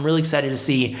 And I'm really excited to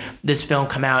see this film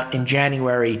come out in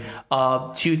January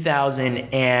of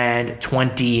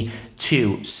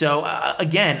 2022. So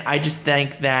again, I just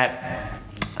think that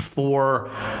for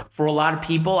a lot of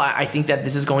people, I think that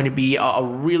this is going to be a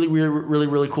really, really, really,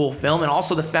 really cool film. And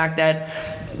also the fact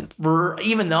that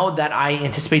even though that I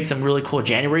anticipate some really cool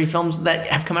January films that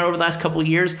have come out over the last couple of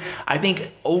years, I think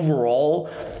overall,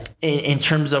 in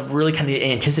terms of really kind of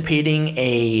anticipating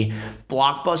a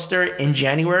blockbuster in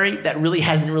January, that really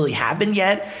hasn't really happened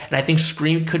yet. And I think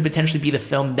Scream could potentially be the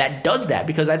film that does that,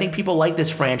 because I think people like this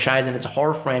franchise and it's a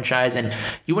horror franchise, and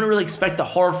you wouldn't really expect a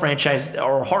horror franchise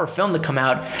or a horror film to come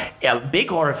out, a big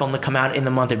horror film to come out in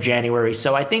the month of January.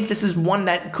 So I think this is one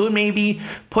that could maybe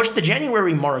push the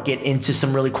January market into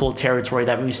some really cool territory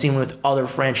that we've seen with other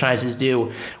franchises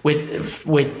do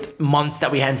with months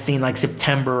that we hadn't seen, like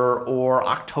September or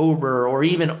October or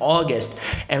even August,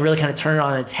 and really kind of turn it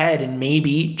on its head and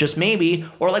maybe, just maybe,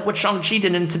 or like what Shang-Chi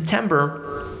did in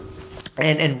September,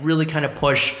 and really kind of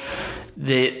push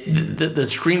the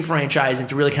Scream franchise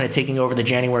into really kind of taking over the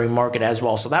January market as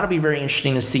well. So that'll be very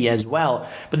interesting to see as well.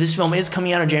 But this film is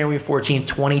coming out on January 14th,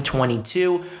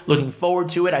 2022. Looking forward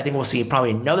to it. I think we'll see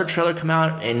probably another trailer come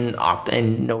out in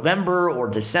November or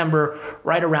December,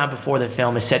 right around before the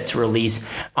film is set to release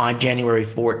on January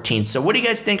 14th. So what do you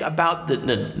guys think about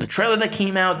the trailer that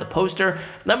came out, the poster?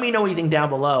 Let me know what you think down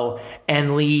below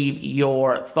and leave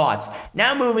your thoughts.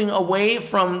 Now moving away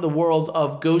from the world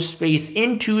of Ghostface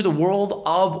into the world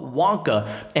of Wonka.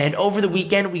 And over the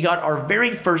weekend, we got our very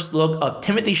first look of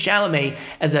Timothée Chalamet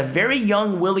as a very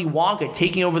young Willy Wonka,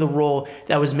 taking over the role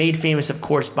that was made famous, of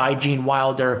course, by Gene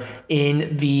Wilder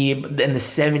in the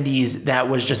 70s. That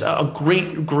was just a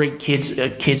great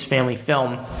kids family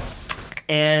film.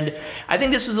 And I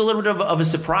think this was a little bit of a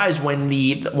surprise when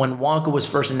Wonka was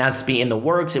first announced to be in the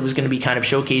works. It was going to be kind of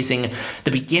showcasing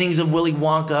the beginnings of Willy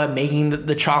Wonka, making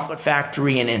the chocolate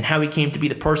factory, and how he came to be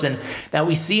the person that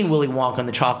we see in Willy Wonka and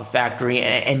the Chocolate Factory.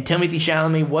 And Timothée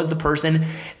Chalamet was the person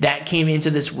that came into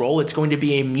this role. It's going to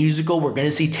be a musical. We're going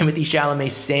to see Timothée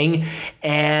Chalamet sing.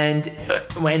 And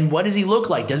what does he look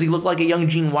like? Does he look like a young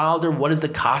Gene Wilder? What is the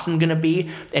costume going to be?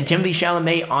 And Timothée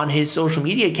Chalamet on his social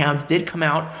media accounts did come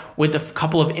out with a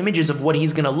couple of images of what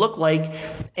he's going to look like,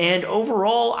 and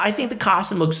overall I think the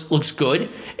costume looks good.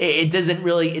 It didn't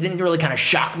really kind of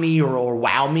shock me or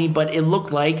wow me, but it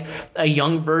looked like a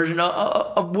young version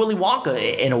of Willy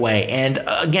Wonka in a way. And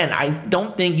again, I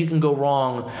don't think you can go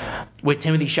wrong with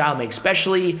Timothée Chalamet,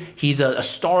 especially he's a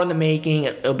star in the making.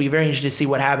 It'll be very interesting to see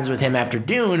what happens with him after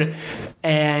Dune,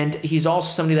 and he's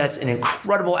also somebody that's an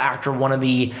incredible actor, one of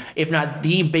the, if not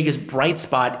the biggest bright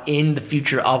spot in the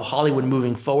future of Hollywood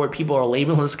moving forward. People are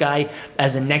labeling this guy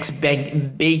as the next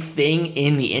big thing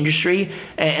in the industry,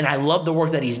 and I love the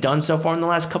work that he's done so far in the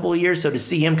last couple of years. So to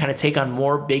see him kind of take on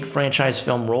more big franchise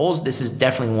film roles, this is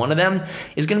definitely one of them,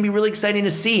 is going to be really exciting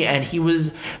to see. And he was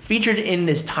featured in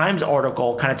this Times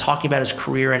article kind of talking about his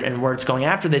career and where it's going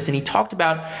after this, and he talked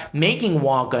about making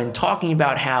Wonka and talking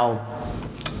about how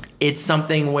It's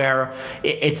something where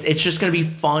it's just going to be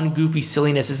fun, goofy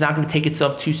silliness. It's not going to take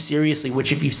itself too seriously,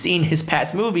 which if you've seen his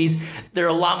past movies, there are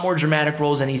a lot more dramatic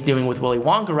roles than he's doing with Willy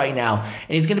Wonka right now.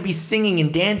 And he's going to be singing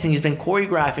and dancing. He's been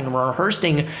choreographing and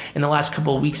rehearsing in the last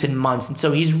couple of weeks and months. And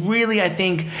so he's really, I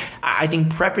think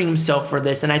prepping himself for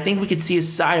this. And I think we could see a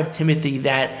side of Timothy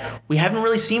that we haven't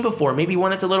really seen before. Maybe one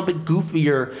that's a little bit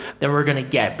goofier than we're going to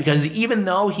get. Because even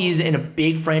though he's in a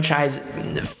big franchise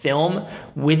film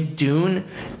with Dune,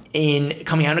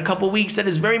 coming out in a couple of weeks, that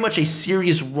is very much a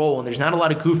serious role, and there's not a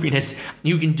lot of goofiness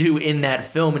you can do in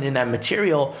that film and in that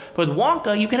material. But with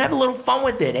Wonka, you can have a little fun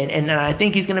with it, and I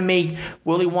think he's going to make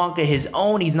Willy Wonka his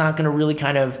own. He's not going to really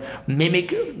kind of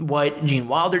mimic what Gene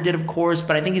Wilder did, of course,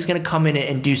 but I think he's going to come in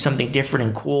and do something different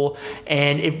and cool.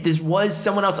 And if this was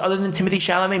someone else other than Timothée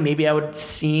Chalamet, maybe I would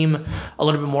seem a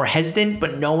little bit more hesitant,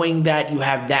 but knowing that you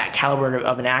have that caliber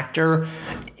of an actor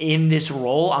in this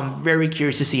role, I'm very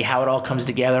curious to see how it all comes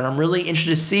together, and I'm really interested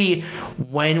to see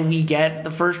when we get the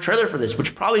first trailer for this,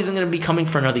 which probably isn't going to be coming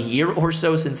for another year or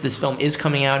so, since this film is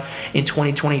coming out in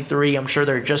 2023. I'm sure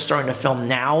they're just starting to film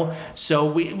now,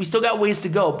 so we still got ways to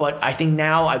go, but I think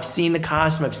now I've seen the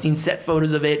costume, I've seen set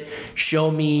photos of it.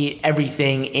 Show me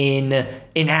everything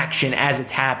in action as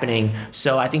it's happening.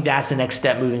 So I think that's the next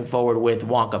step moving forward with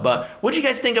Wonka. But what do you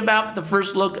guys think about the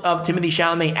first look of Timothée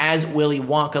Chalamet as Willy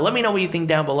Wonka? Let me know what you think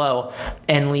down below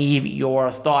and leave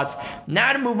your thoughts.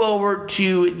 Now to move over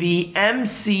to the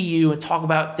MCU and talk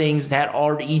about things that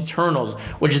are the Eternals,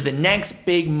 which is the next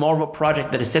big Marvel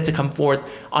project that is set to come forth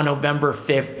on November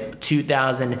 5th,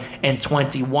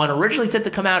 2021. Originally set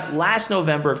to come out last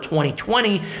November of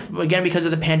 2020. Again, because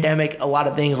of the pandemic, a lot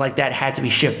of things like that had to be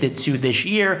shifted to this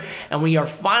year, and we are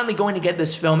finally going to get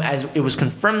this film, as it was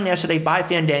confirmed yesterday by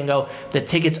Fandango. The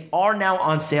tickets are now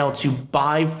on sale to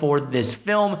buy for this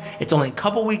film. It's only a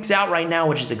couple weeks out right now,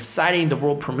 which is exciting. The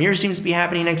world premiere seems to be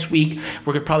happening next week.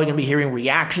 We're probably going to be hearing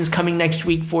reactions coming next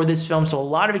week for this film, so a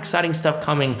lot of exciting stuff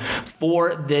coming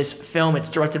for this film. It's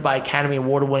directed by Academy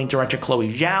Award-winning director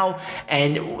Chloe Zhao,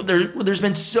 and there's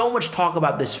been so much talk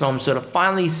about this film, so to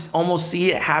finally almost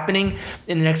see it happening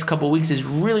in the next couple weeks is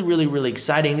really, really, really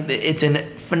exciting. It's a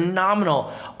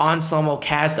phenomenal ensemble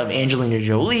cast of Angelina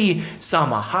Jolie,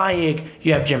 Salma Hayek,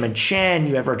 you have Gemma Chan,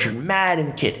 you have Richard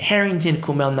Madden, Kit Harington,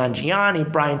 Kumail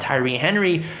Nanjiani, Brian Tyree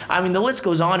Henry. I mean, the list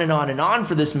goes on and on and on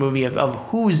for this movie of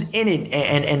who's in it,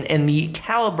 and the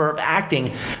caliber of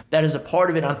acting that is a part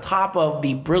of it, on top of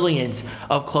the brilliance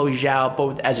of Chloe Zhao,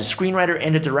 both as a screenwriter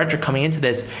and a director coming into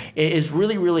this. It is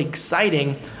really, really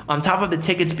exciting. On top of the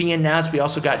tickets being announced, we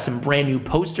also got some brand new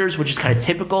posters, which is kind of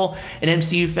typical in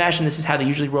MCU fashion. This is how they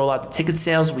usually roll out the ticket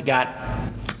sales. We got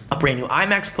a brand new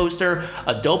IMAX poster,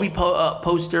 a Dolby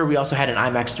poster. We also had an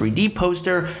IMAX 3D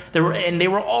poster. They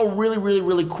were all really, really,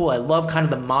 really cool. I love kind of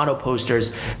the mono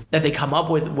posters that they come up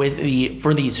with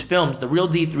for these films. The Real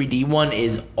D 3D one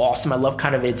is awesome. I love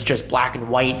kind of, it's just black and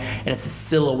white, and it's a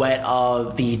silhouette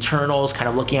of the Eternals kind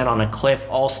of looking out on a cliff,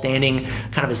 all standing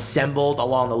kind of assembled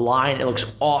along the line. It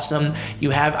looks awesome.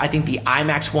 You have, I think the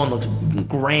IMAX one looks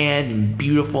grand and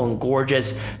beautiful and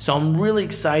gorgeous. So I'm really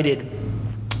excited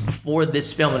for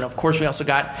this film. And of course, we also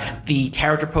got the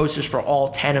character posters for all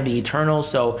 10 of the Eternals.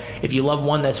 So if you love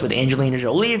one that's with Angelina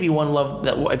Jolie, if you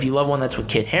love one that's with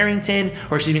Kit Harington,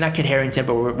 or excuse me, not Kit Harington,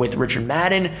 but with Richard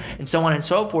Madden, and so on and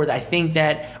so forth, I think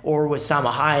that, or with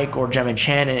Salma Hayek or Gemma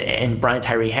Chan and Brian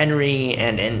Tyree Henry,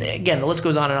 and again, the list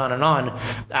goes on and on and on.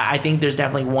 I think there's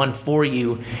definitely one for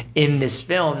you in this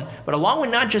film. But along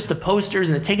with not just the posters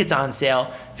and the tickets on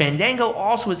sale, Fandango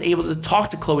also was able to talk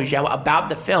to Chloe Zhao about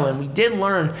the film, and we did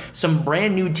learn some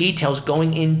brand new details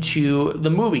going into the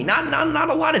movie. Not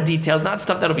a lot of details, not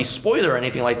stuff that'll be spoiler or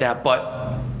anything like that,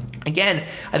 but again,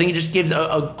 I think it just gives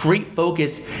a great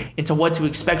focus into what to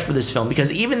expect for this film,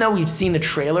 because even though we've seen the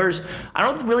trailers, I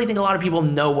don't really think a lot of people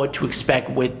know what to expect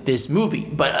with this movie.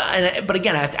 But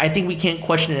again, I think we can't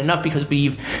question it enough, because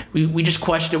we just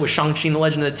questioned it with Shang-Chi and the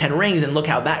Legend of the Ten Rings, and look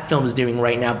how that film is doing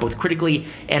right now, both critically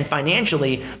and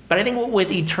financially. But I think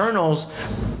with Eternals,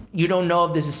 you don't know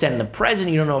if this is set in the present,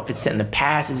 you don't know if it's set in the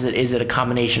past. Is it a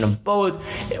combination of both?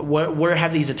 Where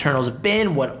have these Eternals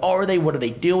been? What are they? What are they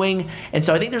doing? And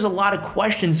so I think there's a lot of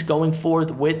questions going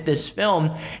forth with this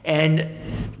film, and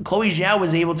Chloe Zhao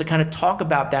was able to kind of talk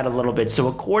about that a little bit. So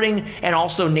and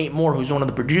also Nate Moore, who's one of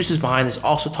the producers behind this,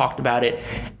 also talked about it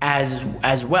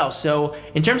as well. So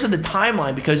in terms of the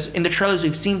timeline, because in the trailers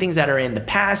we've seen things that are in the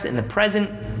past, in the present,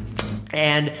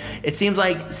 And it seems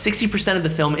like 60% of the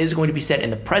film is going to be set in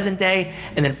the present day,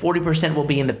 and then 40% will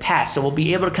be in the past. So we'll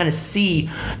be able to kind of see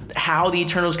how the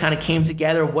Eternals kind of came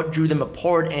together, what drew them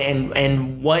apart,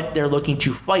 and what they're looking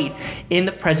to fight in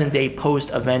the present day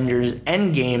post-Avengers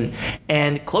Endgame.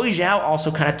 And Chloe Zhao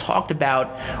also kind of talked about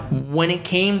when it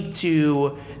came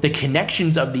to the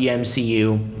connections of the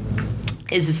MCU.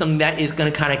 Is this something that is going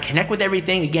to kind of connect with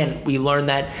everything? Again, we learned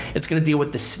that it's going to deal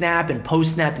with the snap and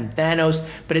post-snap and Thanos,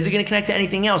 but is it going to connect to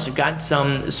anything else? We've got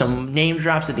some name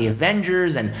drops of the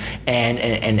Avengers and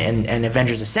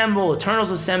Avengers Assemble, Eternals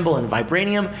Assemble, and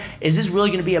Vibranium. Is this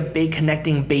really going to be a big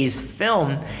connecting based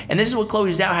film? And this is what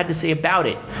Chloe Zhao had to say about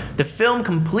it. The film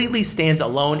completely stands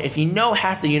alone. If you know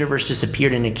half the universe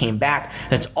disappeared and it came back,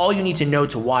 that's all you need to know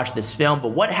to watch this film. But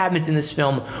what happens in this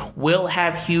film will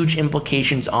have huge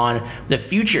implications on the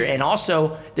future. And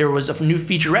also, there was a new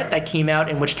featurette that came out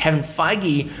in which Kevin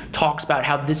Feige talks about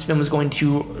how this film is going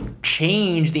to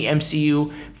change the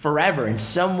MCU forever in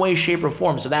some way, shape, or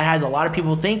form. So that has a lot of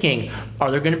people thinking, are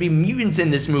there going to be mutants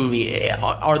in this movie?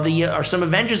 Are some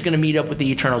Avengers going to meet up with the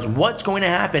Eternals? What's going to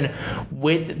happen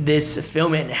with this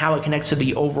film and how it connects to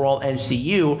the overall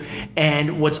MCU?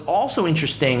 And what's also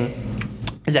interesting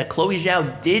is that Chloe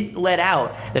Zhao did let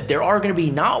out that there are going to be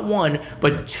not one,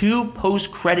 but two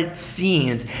post-credit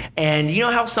scenes. And you know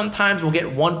how sometimes we'll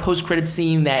get one post-credit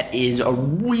scene that is a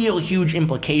real huge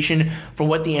implication for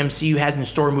what the MCU has in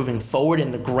store moving forward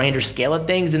in the grander scale of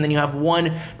things, and then you have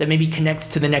one that maybe connects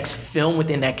to the next film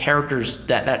within that character's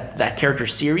that character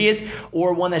series,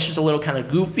 or one that's just a little kind of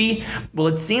goofy. Well,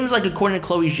 it seems like, according to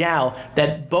Chloe Zhao,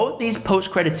 that both these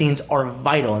post-credit scenes are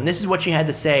vital, and this is what she had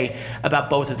to say about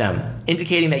both of them,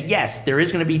 indicating that yes, there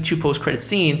is going to be two post-credit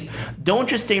scenes. Don't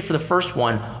just stay for the first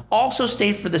one, also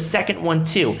stay for the second one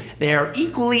too. They are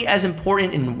equally as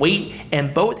important in weight,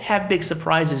 and both have big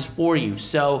surprises for you.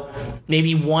 So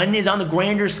maybe one is on the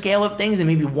grander scale of things, and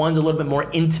maybe one's a little bit more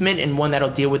intimate, and one that'll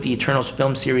deal with the Eternals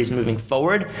film series moving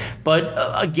forward. But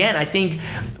again, I think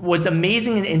what's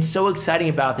amazing and so exciting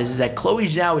about this is that Chloe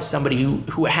Zhao is somebody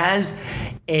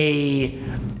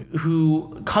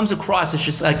who comes across as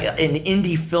just like an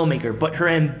indie filmmaker, but her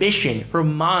ambition, her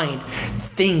mind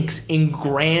thinks in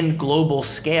grand global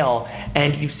scale,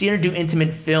 and you've seen her do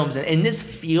intimate films, and this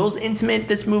feels intimate,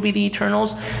 this movie, The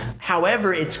Eternals.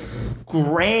 However, it's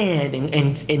grand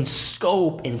in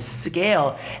scope and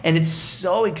scale, and it's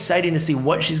so exciting to see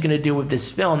what she's going to do with this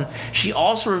film. She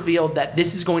also revealed that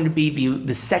this is going to be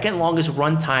the second longest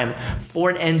runtime for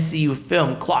an MCU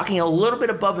film, clocking a little bit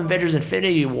above Avengers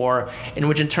Infinity War, in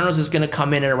which Eternals is going to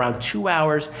come in at around 2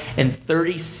 hours and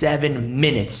 37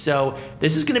 minutes. So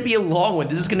this is going to be a long one.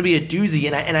 This is going to be a doozy,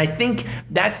 and I think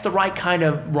that's the right kind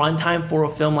of runtime for a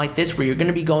film like this, where you're going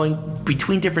to be going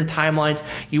between different timelines.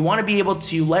 You want to be able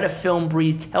to let a film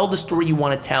breathe, tell the story you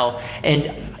want to tell.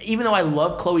 And even though I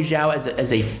love Chloe Zhao as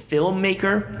a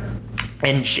filmmaker,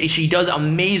 and she does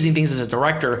amazing things as a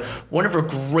director, one of her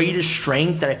greatest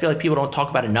strengths that I feel like people don't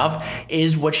talk about enough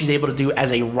is what she's able to do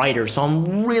as a writer. So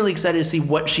I'm really excited to see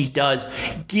what she does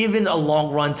given a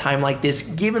long run time like this,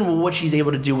 given what she's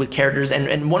able to do with characters.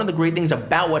 And one of the great things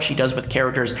about what she does with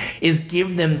characters is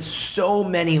give them so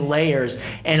many layers.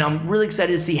 And I'm really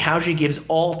excited to see how she gives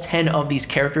all 10 of these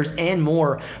characters and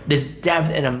more this depth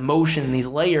and emotion in these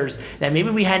layers that maybe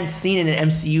we hadn't seen in an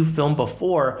MCU film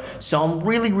before. So I'm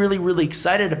really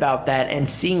excited about that and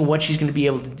seeing what she's going to be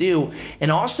able to do.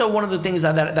 And also, one of the things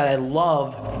that I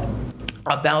love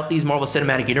about these Marvel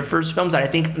Cinematic Universe films that I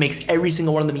think makes every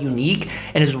single one of them unique,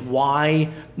 and is why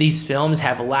these films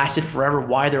have lasted forever,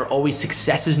 why they're always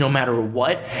successes no matter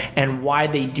what, and why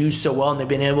they do so well and they've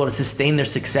been able to sustain their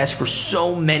success for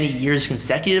so many years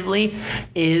consecutively,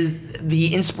 is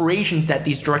the inspirations that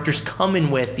these directors come in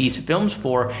with these films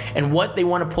for, and what they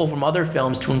want to pull from other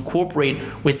films to incorporate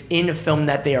within a film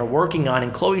that they are working on.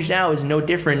 And Chloe Zhao is no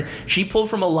different. She pulled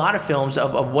from a lot of films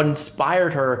of what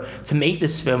inspired her to make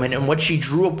this film and what she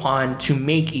drew upon to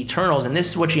make Eternals. And this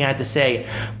is what she had to say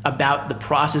about the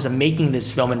process of making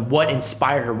this film and what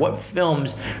inspired her, what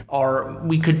films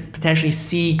we could potentially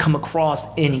see come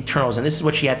across in Eternals. And this is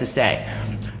what she had to say.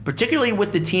 Particularly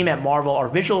with the team at Marvel, our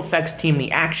visual effects team,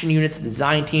 the action units, the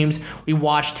design teams, we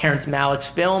watched Terrence Malick's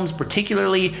films,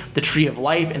 particularly The Tree of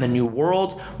Life and The New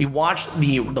World. We watched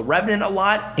The Revenant a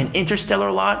lot and Interstellar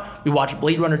a lot. We watched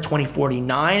Blade Runner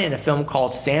 2049 and a film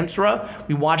called Samsara.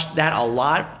 We watched that a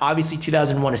lot. Obviously,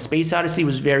 2001: A Space Odyssey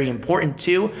was very important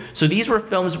too. So these were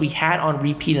films we had on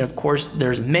repeat, and of course,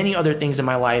 there's many other things in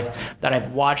my life that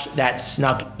I've watched that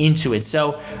snuck into it.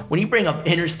 So when you bring up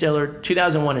Interstellar,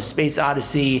 2001: A Space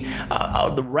Odyssey,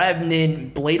 see The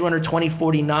Revenant, Blade Runner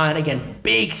 2049, again,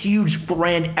 big, huge,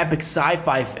 brand, epic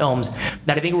sci-fi films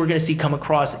that I think we're going to see come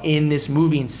across in this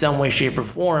movie in some way, shape, or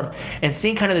form. And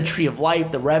seeing kind of the Tree of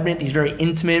Life, The Revenant, these very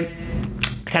intimate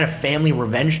kind of family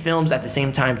revenge films at the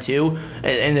same time too,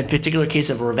 in the particular case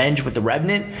of revenge with The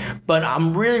Revenant. But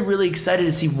I'm really excited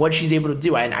to see what she's able to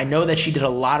do. I know that she did a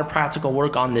lot of practical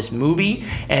work on this movie,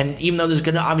 and even though there's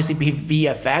going to obviously be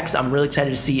VFX, I'm really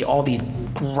excited to see all these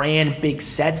grand big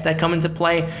sets that come into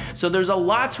play. So there's a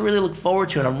lot to really look forward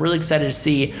to, and I'm really excited to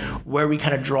see where we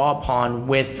kind of draw upon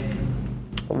with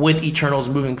Eternals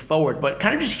moving forward. But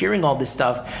kind of just hearing all this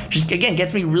stuff just again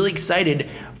gets me really excited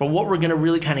for what we're going to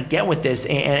really kind of get with this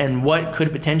and what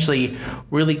could potentially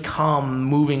really come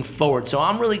moving forward. So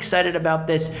I'm really excited about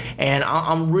this, and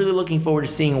I'm really looking forward to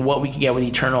seeing what we can get with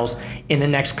Eternals in the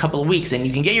next couple of weeks. And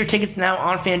you can get your tickets now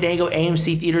on Fandango,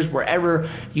 AMC theaters, wherever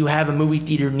you have a movie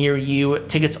theater near you.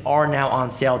 Tickets are now on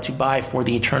sale to buy for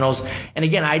the Eternals. And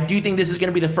again, I do think this is going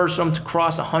to be the first film to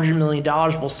cross $100 million.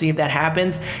 We'll see if that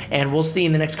happens, and we'll see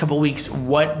in the next couple of weeks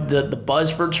what the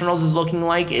buzz for Eternals is looking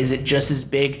like. Is it just as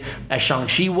big as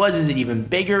Shang-Chi was? Is it even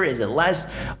bigger? Is it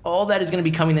less? All that is going to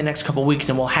be coming the next couple of weeks,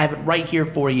 and we'll have it right here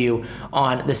for you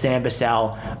on the Sam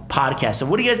Bussell Podcast. So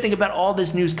what do you guys think about all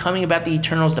this news coming about the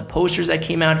Eternals, the posters that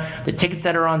came out, the tickets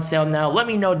that are on sale now? Let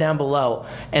me know down below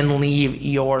and leave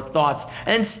your thoughts. And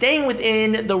then staying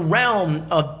within the realm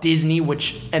of Disney,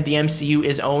 which at the MCU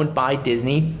is owned by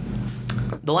Disney,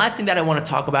 the last thing that I want to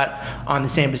talk about on the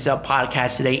Sam Bussell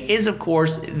Podcast today is, of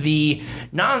course, the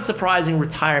non-surprising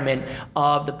retirement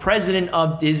of the president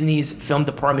of Disney's film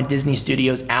department, Disney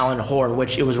Studios, Alan Horn,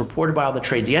 which it was reported by all the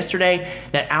trades yesterday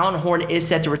that Alan Horn is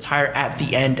set to retire at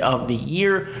the end of the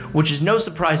year, which is no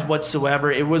surprise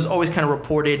whatsoever. It was always kind of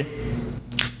reported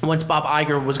once Bob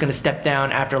Iger was going to step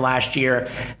down after last year,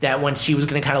 that when she was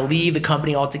going to kind of leave the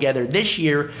company altogether this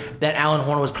year, that Alan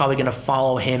Horn was probably going to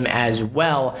follow him as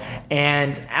well.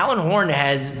 And Alan Horn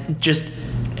has just...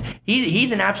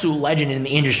 He's an absolute legend in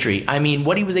the industry. I mean,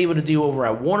 what he was able to do over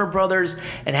at Warner Brothers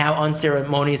and how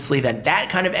unceremoniously that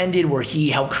kind of ended, where he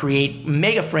helped create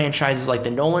mega franchises like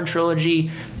the Nolan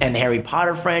trilogy and the Harry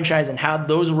Potter franchise, and how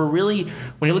those were really,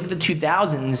 when you look at the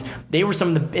 2000s, they were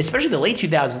some of the, especially the late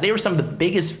 2000s, they were some of the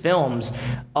biggest films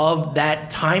of that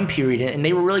time period, and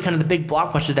they were really kind of the big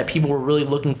blockbusters that people were really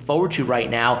looking forward to right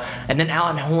now. And then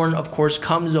Alan Horn, of course,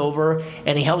 comes over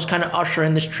and he helps kind of usher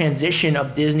in this transition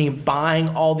of Disney buying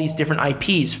all these different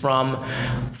IPs from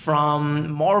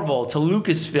Marvel to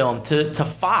Lucasfilm to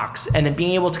Fox, and then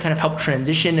being able to kind of help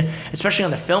transition, especially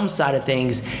on the film side of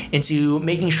things, into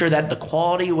making sure that the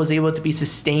quality was able to be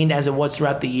sustained as it was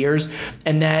throughout the years,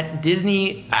 and that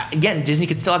Disney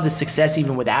could still have the success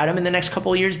even without him in the next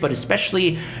couple of years, but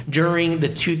especially during the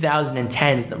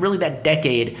 2010s, really that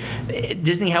decade,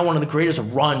 Disney had one of the greatest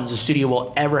runs a studio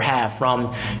will ever have,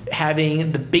 from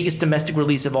having the biggest domestic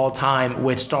release of all time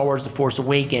with Star Wars The Force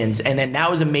Awakens, and then that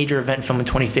was a major event film in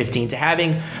 2015, to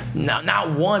having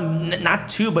not one, not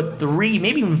two, but three,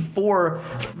 maybe even 4,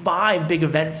 5 big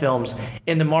event films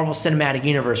in the Marvel Cinematic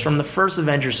Universe, from the first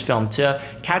Avengers film to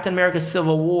Captain America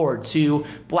Civil War to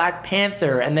Black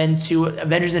Panther, and then to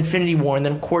Avengers Infinity War, and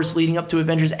then of course leading up to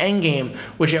Avengers Endgame,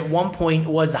 which at one point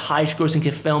was the highest grossing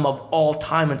film of all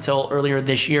time until earlier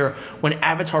this year when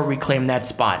Avatar reclaimed that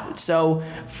spot. So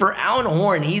for Alan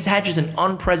Horn, he's had just an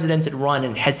unprecedented run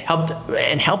and has helped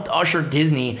usher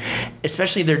Disney,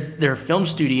 especially their film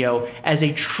studio, as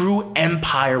a true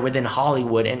empire within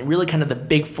Hollywood, and really kind of the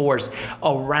big force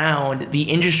around the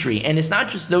industry. And it's not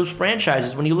just those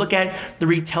franchises. When you look at the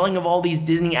retelling of all these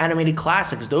Disney animated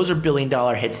classics, those are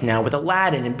billion-dollar hits now, with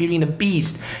Aladdin and Beauty and the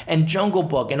Beast and Jungle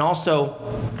Book, and also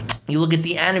you look at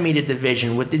the animated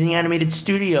division with Disney Animated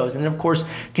Studios, and then of course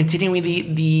continuing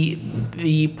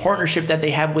the partnership that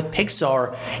they have with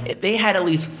Pixar. They had at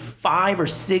least 5 or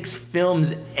 6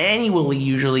 films annually,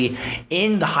 usually,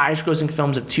 in the highest grossing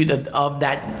films of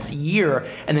that year,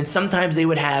 and then sometimes they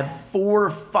would have 4 or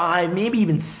 5, maybe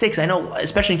even 6. I know,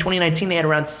 especially in 2019, they had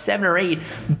around 7 or 8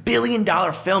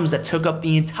 billion-dollar films that took up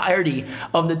the entirety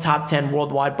of the top 10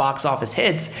 worldwide box office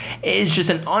hits. It's just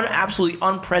an absolutely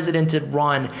unprecedented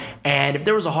run. And if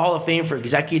there was a Hall of Fame for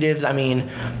executives, I mean,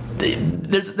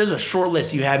 there's a short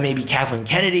list. You have maybe Kathleen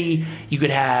Kennedy, you could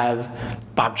have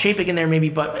Bob Chapek in there maybe,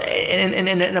 but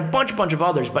and a bunch of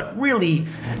others. But really,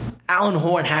 Alan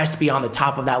Horn has to be on the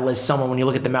top of that list somewhere when you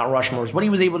look at the Mount Rushmores. What he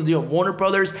was able to do at Warner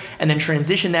Brothers and then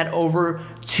transition that over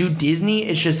to Disney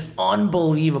is just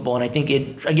unbelievable. And I think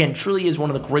it, again, truly is one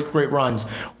of the great runs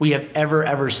we have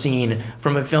ever seen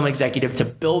from a film executive to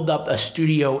build up a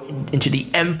studio into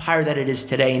the empire that it is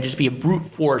today and just be a brute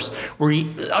force where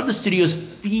other studios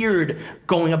feared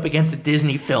going up against a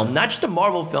Disney film, not just a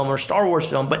Marvel film or Star Wars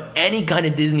film, but any kind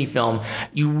of Disney film.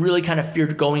 You really kind of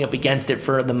feared going up against it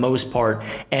for the most part.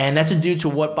 And that's due to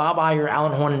what Bob Iger,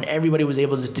 Alan Horn, and everybody was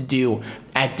able to do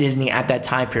at Disney at that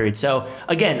time period. So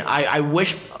again, I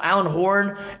wish Alan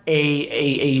Horn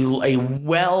a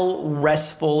well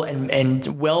restful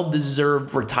and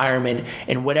well-deserved retirement,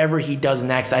 and whatever he does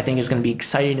next I think is going to be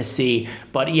exciting to see.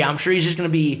 But yeah, I'm sure he's just going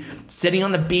to be sitting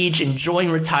on the beach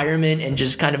enjoying retirement and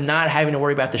just kind of not having to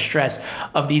worry about the stress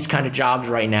of these kind of jobs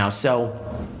right now. So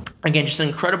again, just an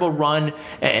incredible run,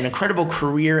 an incredible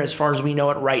career as far as we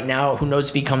know it right now. Who knows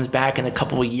if he comes back in a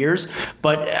couple of years,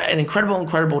 but an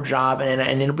incredible job,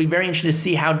 and it'll be very interesting to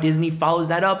see how Disney follows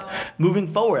that up moving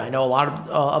forward. I know a lot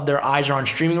of their eyes are on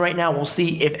streaming right now. We'll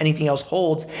see if anything else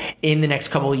holds in the next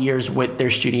couple of years with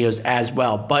their studios as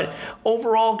well. But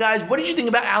overall, guys, what did you think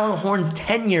about Alan Horn's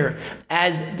tenure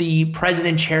as the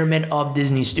president chairman of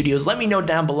Disney Studios? Let me know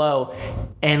down below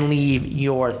and leave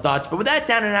your thoughts. But with that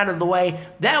down and out of the way,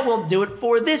 that will do it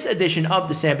for this edition of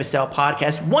the Sam Bussell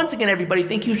Podcast. Once again, everybody,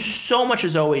 thank you so much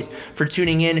as always for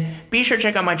tuning in. Be sure to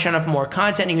check out my channel for more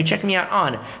content. You can check me out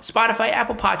on Spotify,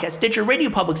 Apple Podcasts, Stitcher,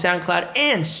 Radio Public, SoundCloud,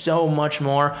 and so much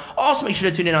more. Also, make sure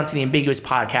to tune in onto the Ambiguous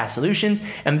Podcast Solutions,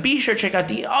 and be sure to check out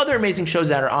the other amazing shows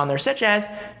that are on there, such as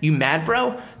You Mad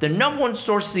Bro, the #1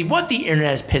 source to see what the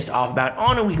internet is pissed off about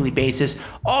on a weekly basis.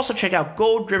 Also, check out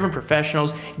Goal-Driven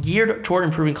Professionals, geared toward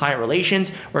improving client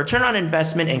relations, return on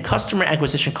investment, and customer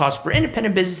acquisition costs for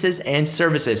independent businesses and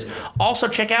services. Also,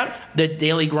 check out The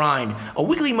Daily Grind, a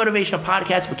weekly motivational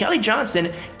podcast with Kelly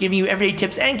Johnson, giving you everyday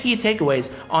tips and key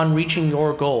takeaways on reaching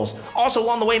your goals. Also,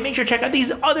 along the way, make sure to check out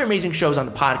these other amazing shows on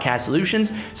the Podcast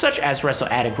Solutions, such as Wrestle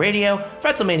Addict Radio,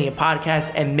 WrestleMania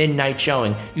Podcast, and Midnight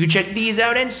Showing. You can check these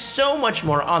out and so much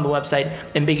more on the website,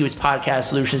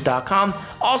 ambiguouspodcastsolutions.com.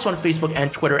 Also on Facebook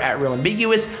and Twitter at Real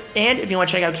Ambiguous. And if you want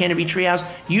to check out Canopy Treehouse,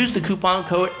 use the coupon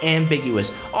code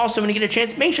Ambiguous. Also, when you get a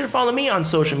chance, make sure to follow me on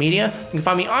social media. You can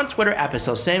find me on Twitter at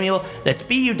Bussell Samuel. That's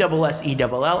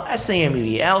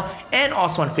BUSSELLSAMUEL. And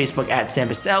also on Facebook at Sam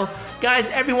Bussell. Guys,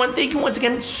 everyone, thank you once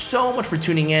again so much for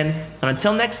tuning in. And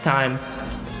until next time,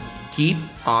 keep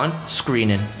on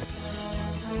screening.